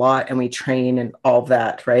move a lot and we train and all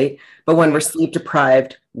that, right? But when we're sleep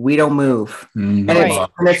deprived, we don't move. And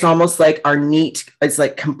it's almost like our NEAT is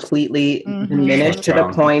like completely diminished to the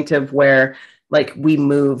point of where like we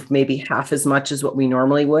move maybe half as much as what we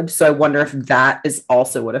normally would. So I wonder if that is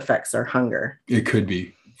also what affects our hunger. It could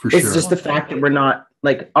be, for sure. It's just the fact that we're not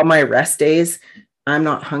like on my rest days, I'm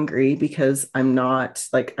not hungry because I'm not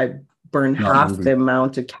like I burn half the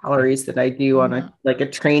amount of calories that I do on a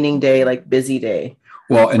training day, like busy day.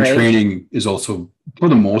 Well, and training is also for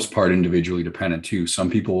the most part individually dependent too. Some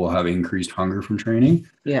people will have increased hunger from training,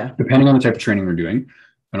 depending on the type of training they're doing.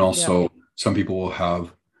 And also some people will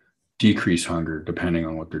have decreased hunger depending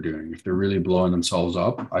on what they're doing. If they're really blowing themselves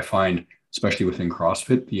up, I find, especially within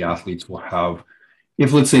CrossFit, the athletes will have,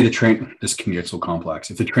 if let's say this can get so complex.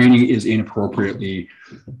 If the training is inappropriately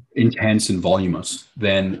intense and voluminous,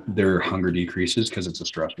 then their hunger decreases because it's a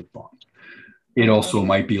stress response. It also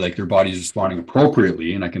might be like their body's responding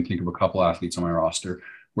appropriately. And I can think of a couple athletes on my roster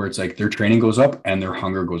where it's like their training goes up and their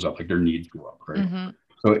hunger goes up, like their needs go up, right?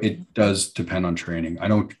 So it does depend on training. I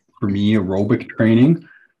know for me, aerobic training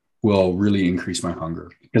will really increase my hunger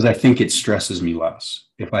because I think it stresses me less.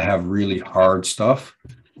 If I have really hard stuff,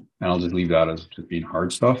 and I'll just leave that as just being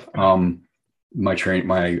hard stuff, my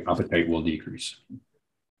appetite will decrease.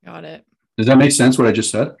 Got it. Does that make sense what I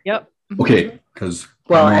just said? Yep. Okay, because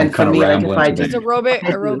and for me, like if I did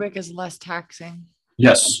aerobic is less taxing.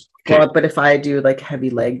 Yes. Okay. Well, but if I do like heavy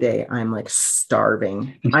leg day, I'm like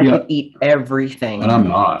starving. I could eat everything. And I'm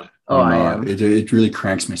not. I am. It really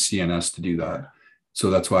cranks my CNS to do that. So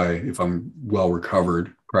that's why if I'm well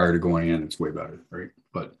recovered prior to going in, it's way better, right?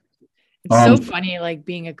 But it's so funny, like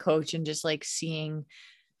being a coach and just like seeing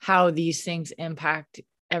how these things impact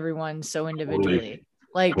everyone so individually.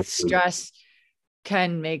 Stress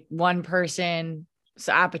can make one person's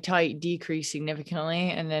appetite decrease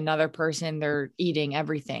significantly, and another person, they're eating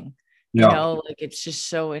everything. You know, like it's just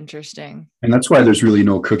so interesting. And that's why there's really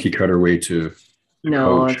no cookie cutter way to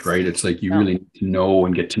coach, right? It's like you really need to know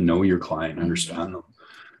and get to know your client, understand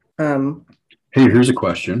them. Hey, here's a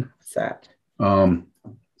question. What's that?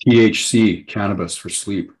 THC, cannabis for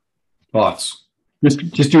sleep. Thoughts?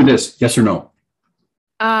 Just do this. Yes or no?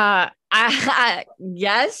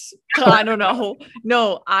 Yes. I don't know.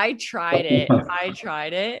 No, I tried it.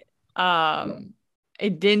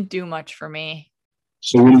 It didn't do much for me.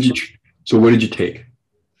 So what did you take?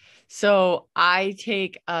 So I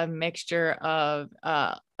take a mixture of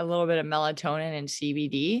a little bit of melatonin and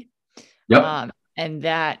CBD. Yep. And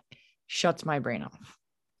that shuts my brain off.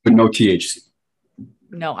 But no THC.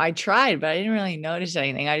 No, I tried, but I didn't really notice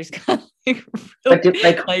anything. I just got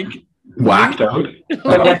whacked out.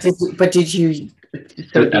 Did you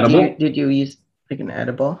use like an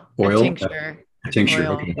edible oil? A tincture.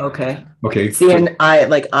 Oil. Okay. See, and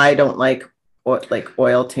I don't like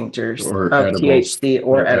oil tinctures or of edibles. THC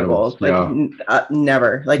or edibles.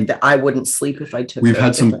 Never. Like that, I wouldn't sleep if I took. We've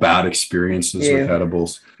had some bad experiences with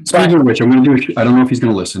edibles. Speaking of which, I'm going to do. I don't know if he's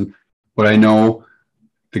going to listen, but I know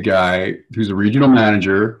the guy who's a regional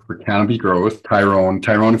manager for Canopy Growth, Tyrone.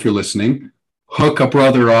 Tyrone, if you're listening, hook a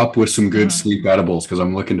brother up with some good sleep edibles because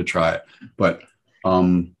I'm looking to try it. But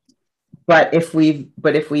if we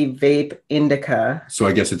vape indica, so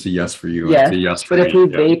I guess it's a yes for you. Yes, it's a yes for if we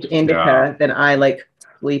vape indica, then I like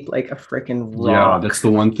sleep like a freaking rock. Yeah, that's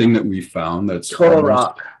the one thing that we found that's total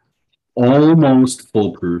rock, almost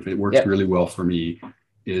foolproof. It works really well for me.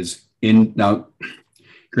 Is in now.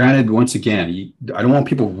 Granted, once again, I don't want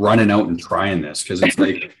people running out and trying this because it's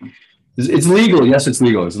like it's legal. Yes, it's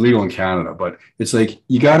legal. It's legal in Canada, but it's like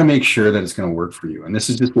you got to make sure that it's going to work for you. And this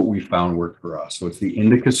is just what we found worked for us. So it's the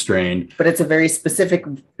indica strain, but it's a very specific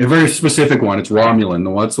one. It's Romulan.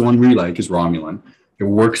 What's the one we like is Romulan. It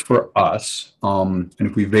works for us. And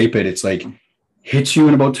if we vape it, it's like hits you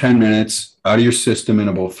in about 10 minutes, out of your system in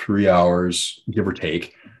about 3 hours, give or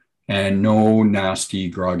take, and no nasty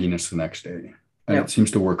grogginess the next day. And it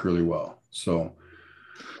seems to work really well. So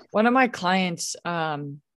one of my clients,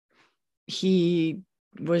 he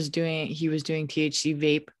was doing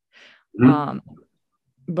THC vape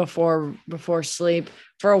before sleep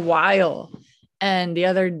for a while. And the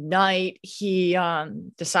other night he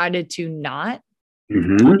decided to not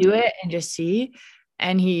do it and just see.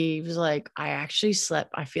 And he was like, I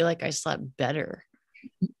feel like I slept better.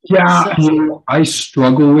 Yeah, I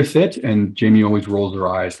struggle with it, and Jamie always rolls her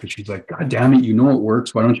eyes because she's like, God damn it, you know it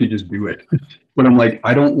works. Why don't you just do it? But I'm like,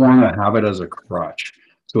 I don't want to have it as a crutch.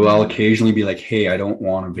 So I'll occasionally be like, hey, I don't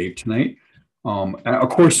want to vape tonight. And of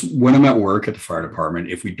course, when I'm at work at the fire department,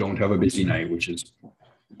 if we don't have a busy night, which is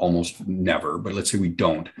almost never, but let's say we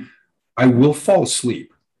don't, I will fall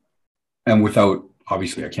asleep. And without,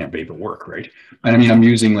 obviously, I can't vape at work, right? And I mean, I'm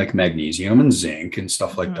using like magnesium and zinc and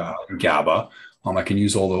stuff like that, and GABA. I can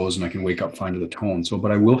use all those and I can wake up fine to the tone. So,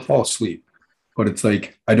 but I will fall asleep. But it's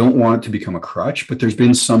like, I don't want it to become a crutch. But there's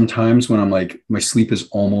been some times when I'm like, my sleep is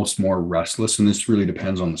almost more restless. And this really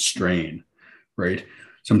depends on the strain, right?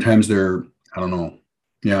 Sometimes they're, I don't know.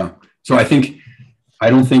 Yeah. So I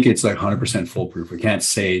don't think it's like 100% foolproof. We can't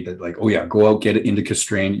say that like, oh yeah, go out, get it indica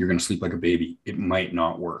strain, you're going to sleep like a baby. It might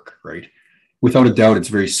not work, right? Without a doubt, it's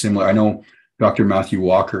very similar. I know Dr. Matthew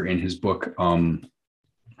Walker in his book,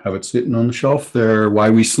 have it sitting on the shelf there, Why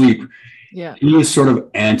We Sleep. Yeah. He is sort of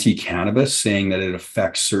anti-cannabis, saying that it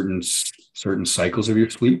affects certain cycles of your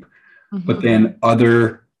sleep. But then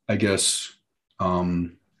other, I guess,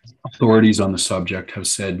 authorities on the subject have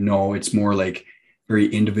said, no, it's more like very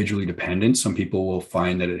individually dependent. Some people will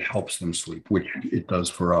find that it helps them sleep, which it does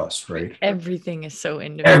for us, right? Everything is so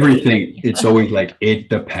individual. Everything. It's always like, it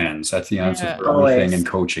depends. That's the answer Yeah. for everything in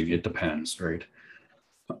coaching. It depends, right?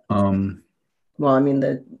 Well, I mean,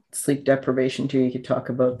 the sleep deprivation too, you could talk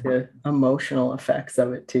about the emotional effects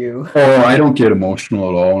of it too. Oh, I don't get emotional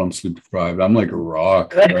at all when I'm sleep deprived. I'm like a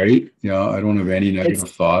rock, right? Yeah, I don't have any negative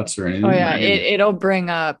thoughts or anything. Oh yeah, it'll bring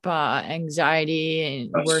up anxiety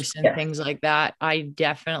and worsen things like that. I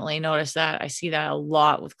definitely notice that. I see that a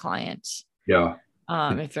lot with clients. Yeah.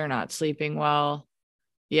 If they're not sleeping well.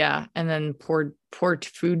 Yeah. And then poor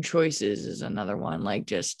food choices is another one, like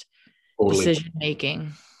just decision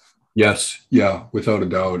making. Yes. Yeah. Without a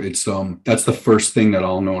doubt. It's that's the first thing that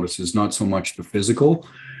I'll notice is not so much the physical,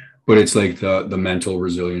 but it's like the mental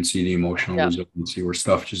resiliency, the emotional resiliency, where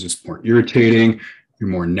stuff is just more irritating. You're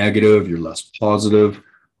more negative. You're less positive.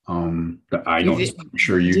 I know. I'm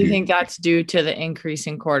sure you do. You think that's due to the increase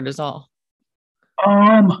in cortisol?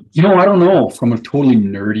 I don't know. From a totally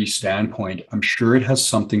nerdy standpoint, I'm sure it has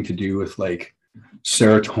something to do with like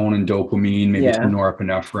serotonin, dopamine, maybe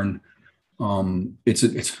norepinephrine.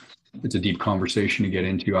 It's a deep conversation to get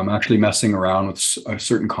into. I'm actually messing around with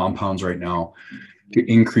certain compounds right now to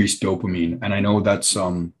increase dopamine. And I know that's,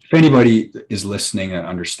 if anybody is listening and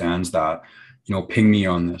understands that, ping me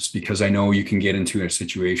on this, because I know you can get into a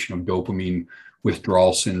situation of dopamine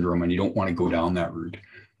withdrawal syndrome and you don't want to go down that route.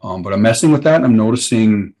 But I'm messing with that and I'm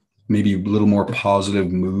noticing maybe a little more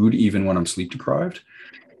positive mood, even when I'm sleep deprived.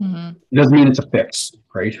 It doesn't mean it's a fix,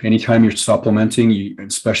 right? Anytime you're supplementing,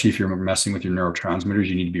 especially if you're messing with your neurotransmitters,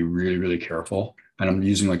 you need to be really, really careful. And I'm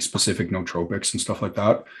using like specific nootropics and stuff like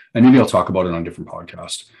that. And maybe I'll talk about it on a different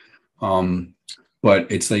podcast.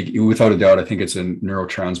 But it's like, without a doubt, I think it's a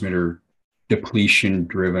neurotransmitter depletion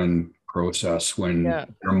driven process when your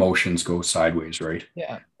emotions go sideways, right?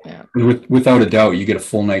 Yeah. Without a doubt, you get a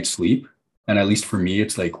full night's sleep. And at least for me,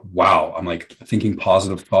 it's like, wow, I'm like thinking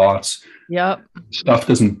positive thoughts. Yep. Stuff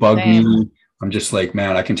doesn't bug me. I'm just like,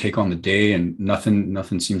 man, I can take on the day and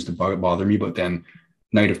nothing seems to bother me. But then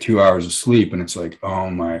night of 2 hours of sleep and it's like, oh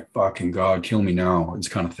my fucking God, kill me now. It's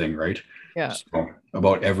kind of thing, right? Yeah. So,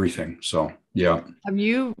 about everything. So, yeah. Have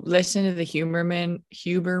you listened to the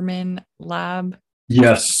Huberman Lab?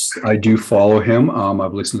 Yes, I do follow him.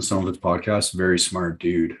 I've listened to some of his podcasts. Very smart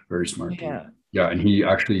dude. Very smart dude. Yeah, and he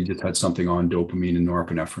actually just had something on dopamine and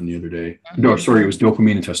norepinephrine the other day. No, sorry, it was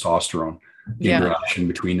dopamine and testosterone. The interaction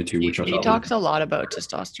between the two, which I thought he talks a lot about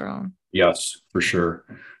testosterone. Yes, for sure.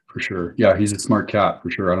 Yeah, he's a smart cat for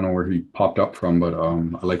sure. I don't know where he popped up from, but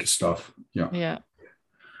I like his stuff. Yeah. Yeah.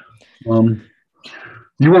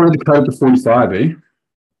 You wanted to cut it to 45, eh?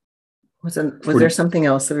 Was there something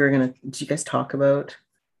else that did you guys talk about?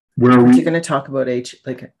 Were you going to talk about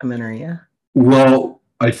amenorrhea? Well,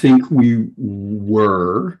 I think we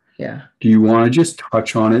were. Yeah. Do you want to just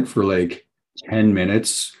touch on it for like 10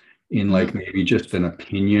 minutes in like maybe just an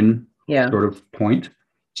opinion sort of point?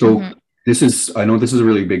 So I know this is a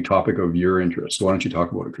really big topic of your interest. So why don't you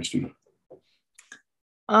talk about it, Christina?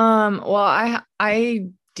 Well, I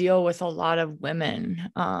deal with a lot of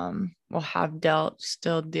women, have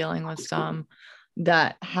still dealing with some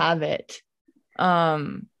that have it.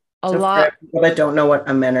 A lot for people that don't know what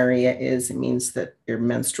amenorrhea is, it means that your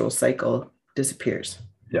menstrual cycle disappears.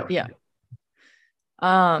 Yeah.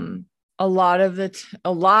 A lot of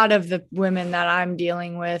the women that I'm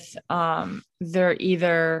dealing with, they're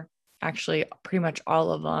either, actually pretty much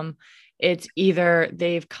all of them, it's either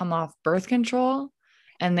they've come off birth control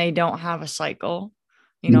and they don't have a cycle,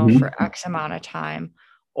 for X amount of time,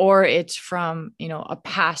 or it's from, a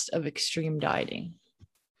past of extreme dieting.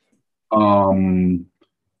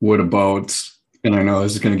 What about And I know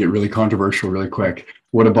this is going to get really controversial really quick.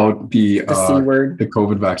 What about The C word. the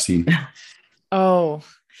COVID vaccine? Oh,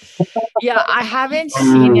 yeah, I haven't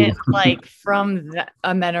seen it like from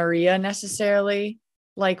amenorrhea necessarily,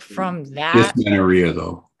 like from that. Dysmenorrhea,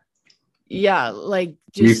 though. Yeah, like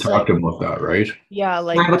We've just talked like, about that, right? yeah, I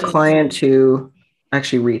like have a just, client who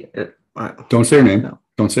actually read it. Don't say her name. No.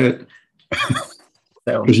 Don't say it.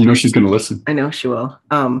 So Because you know she's going to listen. I know she will.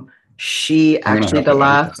 She I'm gonna actually have the to edit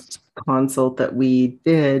last consult that we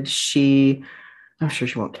did, I'm sure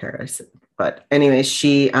she won't care. But anyway,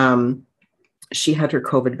 she had her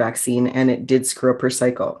COVID vaccine and it did screw up her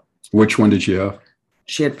cycle. Which one did she have?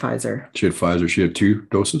 She had Pfizer. She had Pfizer. She had 2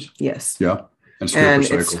 doses? Yes. Yeah. And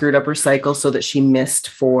it screwed up her cycle so that she missed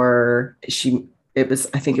I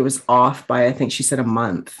think it was off by, I think she said a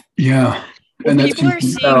month. Yeah. well, people are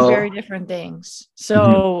seeing very different things.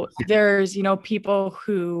 So there's, people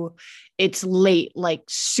who it's late, like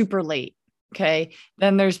super late. Okay.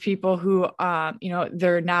 Then there's people who,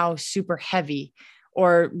 they're now super heavy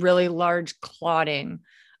or really large clotting.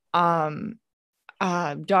 Dr.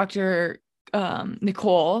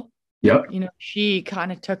 Nicole, Yep. she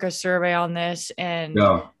kind of took a survey on this and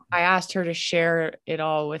I asked her to share it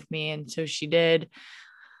all with me. And so she did.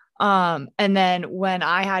 And then when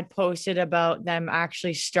I had posted about them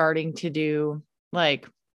actually starting to do like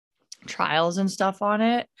trials and stuff on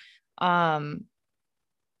it, I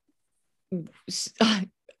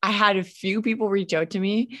had a few people reach out to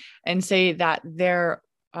me and say that their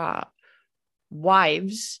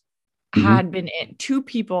wives had been in. 2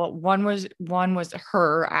 people. One was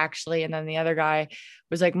her actually, and then the other guy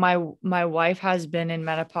was like, my wife has been in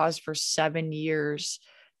menopause for 7 years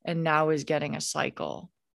and now is getting a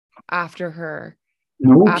cycle after her.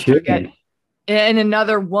 No kidding. And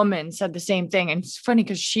another woman said the same thing. And it's funny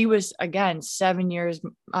because she was again 7 years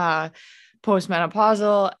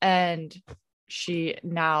postmenopausal, and she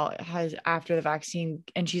now has after the vaccine,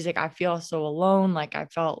 and she's like, I feel so alone. Like I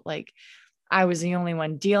felt like I was the only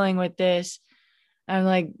one dealing with this. And I'm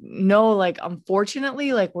like, no, like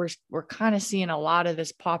unfortunately, like we're kind of seeing a lot of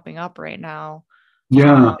this popping up right now.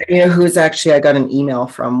 Yeah. Who's actually, I got an email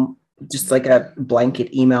from, just like a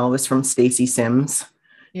blanket email, it was from Stacy Sims.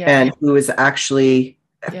 Yeah. And who is actually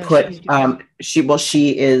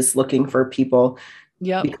she is looking for people.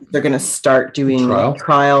 Yeah. They're going to start doing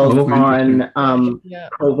trials on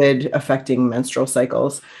COVID affecting menstrual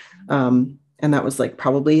cycles. And that was like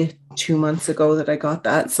probably 2 months ago that I got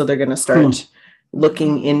that. So they're going to start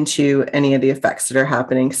looking into any of the effects that are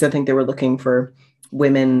happening. Because I think they were looking for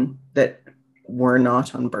women that were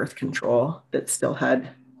not on birth control that still had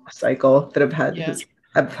a cycle that have had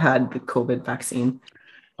the COVID vaccine.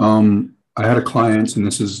 I had a client, and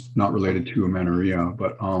this is not related to amenorrhea,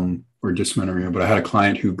 but or dysmenorrhea, but I had a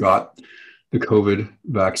client who got the COVID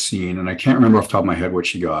vaccine, and I can't remember off the top of my head what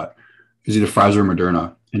she got. It was either Pfizer or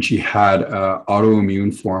Moderna, and she had an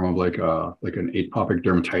autoimmune form of like an atopic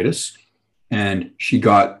dermatitis, and she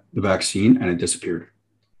got the vaccine and it disappeared.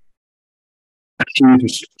 She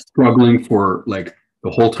was struggling for like the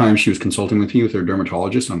whole time she was consulting with me with her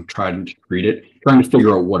dermatologist on trying to treat it, trying to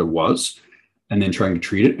figure out what it was, and then trying to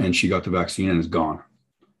treat it. And she got the vaccine and it's gone.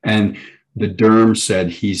 And the derm said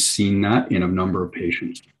he's seen that in a number of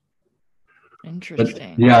patients.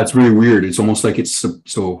 Interesting. But, yeah, it's really weird. It's almost like it's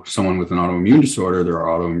so someone with an autoimmune disorder,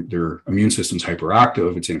 their immune system's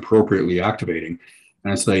hyperactive. It's inappropriately activating.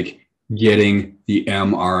 And it's like getting the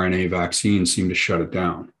mRNA vaccine seemed to shut it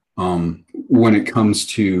down. When it comes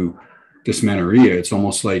to dysmenorrhea, it's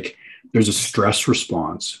almost like there's a stress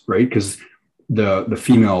response, right? Because the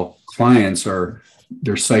female clients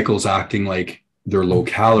their cycles acting like they're low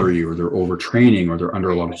calorie, or they're overtraining, or they're under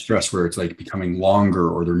a lot of stress where it's like becoming longer,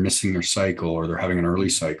 or they're missing their cycle, or they're having an early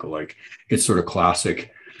cycle. Like it's sort of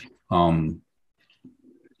classic,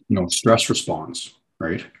 stress response,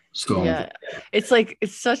 right? So yeah, it's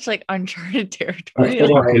such like uncharted territory.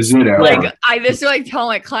 Is it ever? Like this is what I tell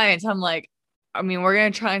my clients. I'm like, I mean, we're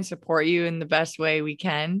going to try and support you in the best way we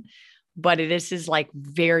can, but this is like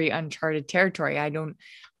very uncharted territory. I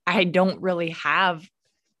don't really have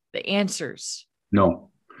the answers. No.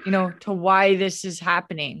 To why this is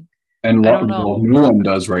happening. And no one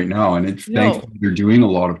does right now. And it's thankfully they're doing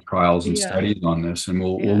a lot of trials and studies on this, and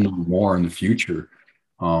we'll know more in the future.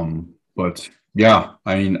 But yeah,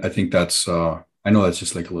 I mean, I think that's, I know that's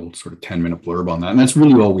just like a little sort of 10-minute blurb on that. And that's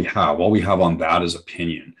really all we have. All we have on that is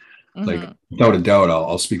opinion. Mm-hmm. Like without a doubt,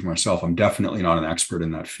 I'll speak for myself. I'm definitely not an expert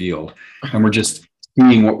in that field. And we're just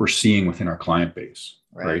seeing what we're seeing within our client base.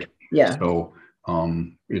 Right. Yeah. So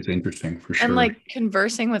it's interesting for sure. And like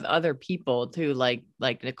conversing with other people too, like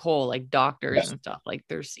Nicole, like doctors and stuff, like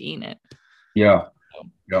they're seeing it. Yeah.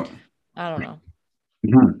 So, I don't know.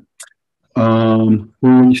 Mhm.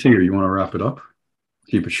 What do you think? You want to wrap it up?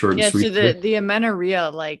 Keep it short and Yeah, sweet. so the amenorrhea,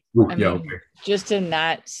 like, Ooh, I yeah, mean, okay. just in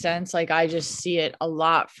that sense, like I just see it a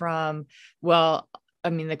lot from, well, I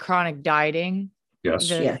mean, the chronic dieting, Yes.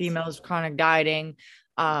 the Yes. females chronic dieting,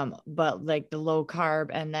 but like the low carb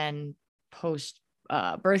and then post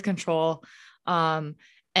birth control. And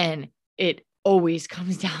it always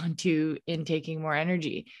comes down to intaking more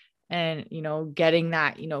energy and, getting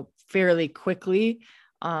that, fairly quickly.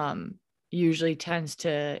 Usually tends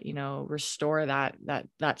to, restore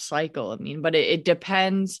that cycle. I mean, but it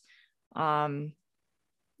depends.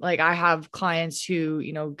 Like I have clients who,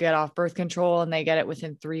 get off birth control and they get it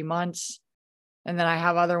within 3 months. And then I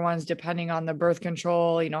have other ones, depending on the birth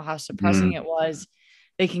control, how suppressing it was,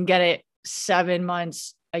 they can get it 7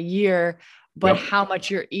 months, a year, but Yep. how much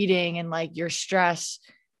you're eating and like your stress,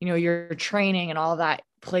 your training and all that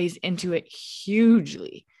plays into it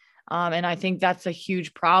hugely. And I think that's a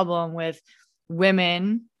huge problem with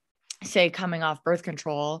women, say, coming off birth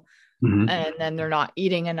control, Mhm. and then they're not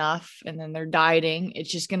eating enough and then they're dieting. It's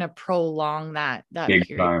just going to prolong that Big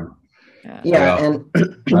period. time. Yeah. Yeah. Yeah. And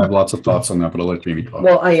I have lots of thoughts on that, but I'll let Jamie talk.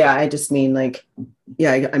 well, I just mean like,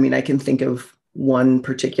 yeah, I mean, I can think of one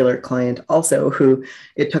particular client also who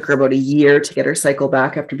it took her about a year to get her cycle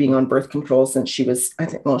back after being on birth control since she was, I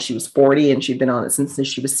think, well, she was 40 and she'd been on it since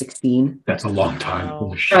she was 16. That's a long time. Wow.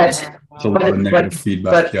 Holy shit. But, It's a lot of negative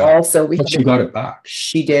feedback. but Yeah. also we But she got it back.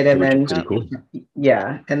 she did, and Which is then pretty cool.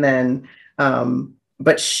 yeah, and then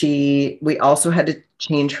but we also had to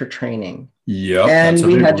change her training. Yep. And that's a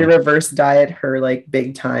we big had to one. reverse diet her like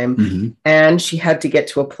big time. Mhm. And she had to get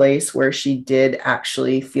to a place where she did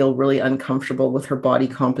actually feel really uncomfortable with her body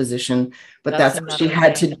composition. But that's what she another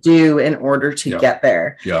had thing. to do in order to Yeah. get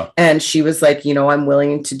there. Yeah. And she was like, I'm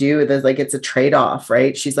willing to do this. Like, it's a trade-off,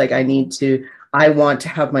 right? She's like, I want to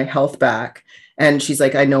have my health back. And she's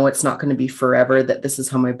like, I know it's not going to be forever, that this is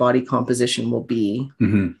how my body composition will be.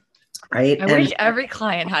 Mhm. Right. I wish every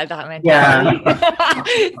client had that Yeah.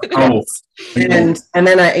 mentality. Oh, and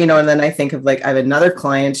then I think of like, I have another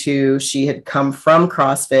client who she had come from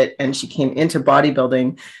CrossFit and she came into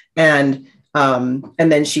bodybuilding, and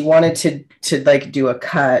then she wanted to like do a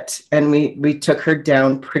cut, and we took her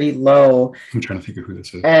down pretty low. I'm trying to think of who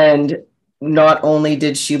this is. And not only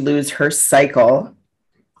did she lose her cycle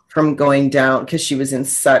from going down because she was in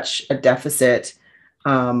such a deficit,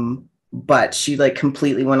 but she like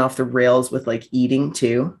completely went off the rails with like eating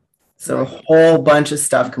too. So a whole bunch of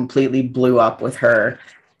stuff completely blew up with her.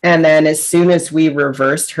 And then as soon as we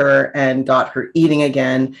reversed her and got her eating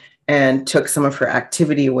again and took some of her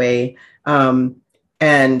activity away, and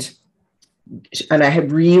I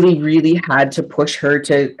had really had to push her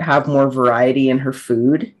to have more variety in her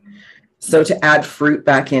food. So to add fruit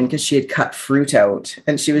back in, because she had cut fruit out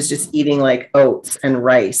and she was just eating like oats and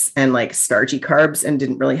rice and like starchy carbs and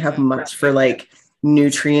didn't really have much for like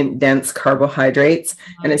nutrient dense carbohydrates.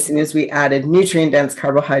 And as soon as we added nutrient dense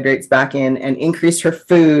carbohydrates back in and increased her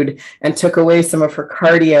food and took away some of her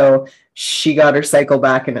cardio, she got her cycle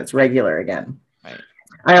back and it's regular again. Right.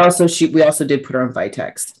 We also did put her on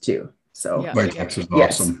Vitex too. So Yeah. Vitex is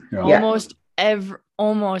Yes. awesome. Yeah.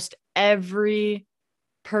 Almost every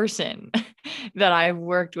person that I've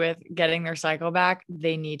worked with getting their cycle back,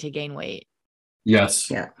 they need to gain weight.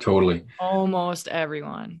 Yes. Yeah. Totally. Almost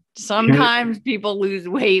everyone. Sometimes people lose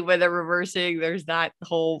weight with a reversing. There's that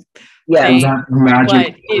whole thing. That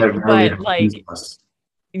magic. But like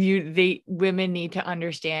women need to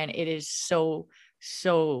understand it is so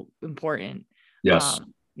important. Yes.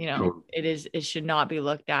 Totally. It should not be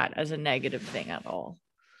looked at as a negative thing at all.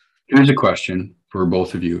 Here's a question for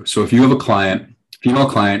both of you. So if you have a female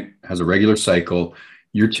client has a regular cycle,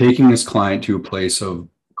 you're taking this client to a place of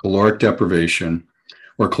caloric deprivation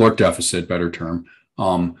or caloric deficit, better term.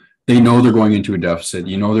 They know they're going into a deficit.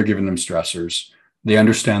 They're giving them stressors. They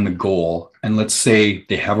understand the goal. And let's say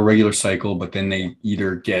they have a regular cycle, but then they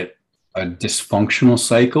either get a dysfunctional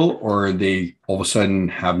cycle or they all of a sudden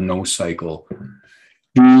have no cycle.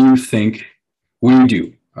 Do you think, what do you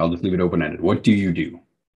do? I'll just leave it open-ended. What do you do?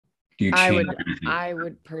 Do you change anything? I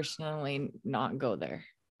would personally not go there.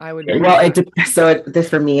 I would. Well,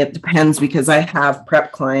 for me, it depends, because I have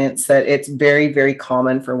prep clients that it's very, very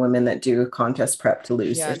common for women that do contest prep to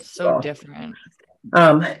lose. Yeah, it's so different.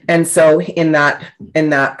 And so in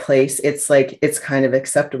that place, it's like, it's kind of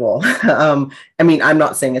acceptable. I mean, I'm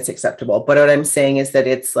not saying it's acceptable, but what I'm saying is that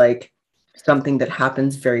it's like something that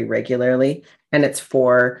happens very regularly, and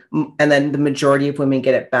and then the majority of women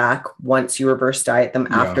get it back once you reverse diet them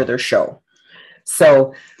after their show.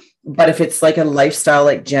 So But if it's like a lifestyle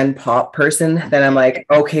like Gen Pop person, then I'm like,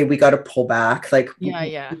 okay, we got to pull back. Like,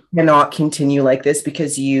 Yeah. we cannot continue like this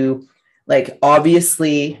because you, like,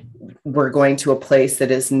 obviously we're going to a place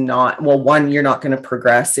that is not, well, one, you're not going to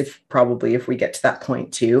progress if we get to that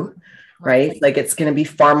point too, right? Like, it's going to be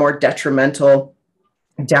far more detrimental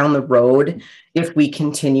down the road if we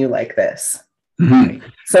continue like this. Mm-hmm.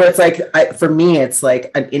 So it's like, for me, it's like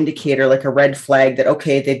an indicator, like a red flag that,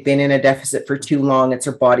 okay, they've been in a deficit for too long. It's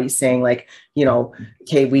their body saying like, you know,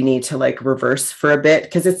 okay, we need to like reverse for a bit.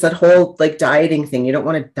 Cause it's that whole like dieting thing. You don't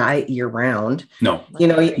want to diet year round. No, you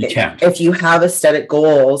know, you can't. If you have aesthetic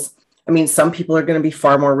goals, I mean, some people are going to be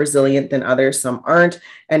far more resilient than others. Some aren't.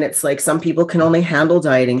 And it's like, some people can only handle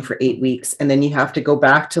dieting for 8 weeks. And then you have to go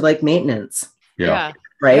back to like maintenance. Yeah.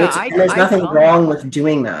 Right. Yeah, and there's nothing wrong with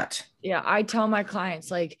doing that. Yeah, I tell my clients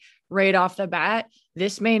like right off the bat,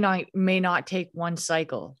 this may not take one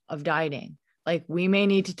cycle of dieting. Like we may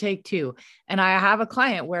need to take 2. And I have a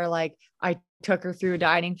client where like I took her through a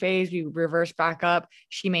dieting phase. We reversed back up.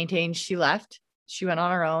 She maintained, she left, she went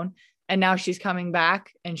on her own. And now she's coming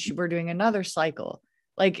back and we're doing another cycle.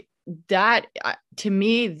 Like that, to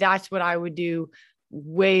me, that's what I would do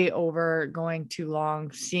way over going too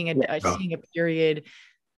long, seeing a period,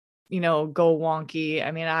 you know, go wonky.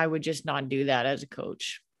 I mean, I would just not do that as a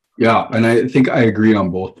coach. Yeah. And I think I agree on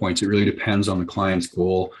both points. It really depends on the client's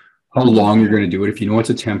goal, how long you're going to do it. If you know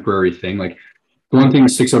it's a temporary thing, like the one thing that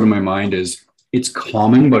sticks out in my mind is it's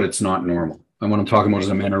common, but it's not normal. And what I'm talking about is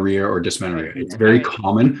amenorrhea or dysmenorrhea. It's very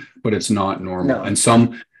common, but it's not normal. No. And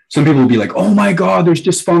some people will be like, oh my God, there's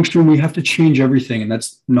dysfunction. We have to change everything. And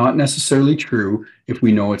that's not necessarily true if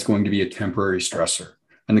we know it's going to be a temporary stressor.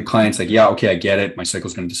 And the client's like, yeah, okay, I get it. My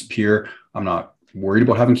cycle's going to disappear. I'm not worried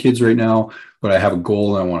about having kids right now, but I have a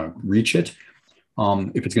goal and I want to reach it.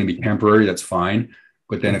 If it's going to be temporary, that's fine.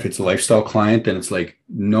 But then if it's a lifestyle client, then it's like,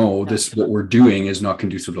 no, what we're doing is not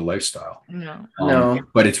conducive to lifestyle. No.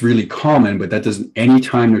 But it's really common, but that doesn't,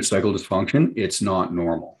 anytime there's cycle dysfunction, it's not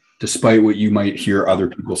normal. Despite what you might hear other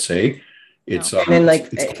people say, it's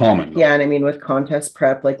common. Yeah. And I mean, with contest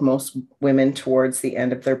prep, like most women towards the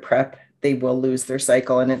end of their prep, they will lose their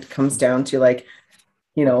cycle, and it comes down to like,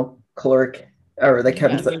 you know, caloric, or that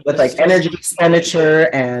comes with like energy expenditure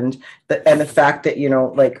and the fact that, you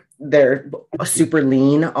know, like they're super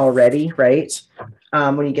lean already, right?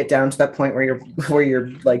 When you get down to that point where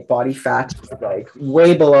your like body fat is like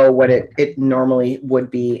way below what it normally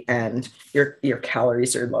would be, and your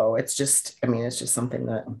calories are low. It's just, I mean, it's just something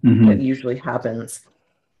that usually happens.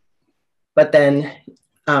 But then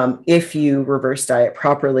if you reverse diet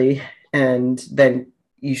properly, and then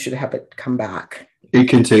you should have it come back. It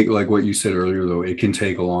can take, like what you said earlier, though, it can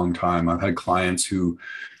take a long time. I've had clients who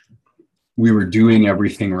we were doing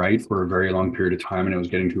everything right for a very long period of time, and it was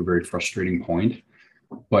getting to a very frustrating point.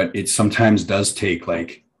 But it sometimes does take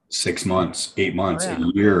like 6 months, 8 months, a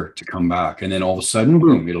year to come back. And then all of a sudden,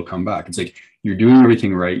 boom, it'll come back. It's like you're doing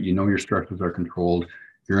everything right. You know your stresses are controlled.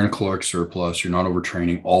 You're in a caloric surplus. You're not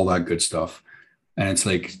overtraining, all that good stuff. And it's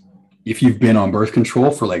like, if you've been on birth control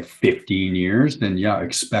for like 15 years, then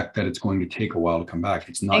expect that it's going to take a while to come back.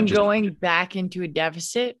 It's not. And going back into a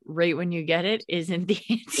deficit right when you get it isn't the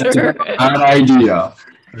answer. That's a bad idea.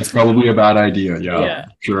 That's probably a bad idea. Yeah.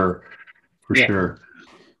 Sure. For sure.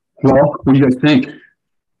 Well, what do you guys think? You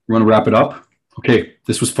want to wrap it up? Okay,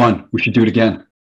 this was fun. We should do it again.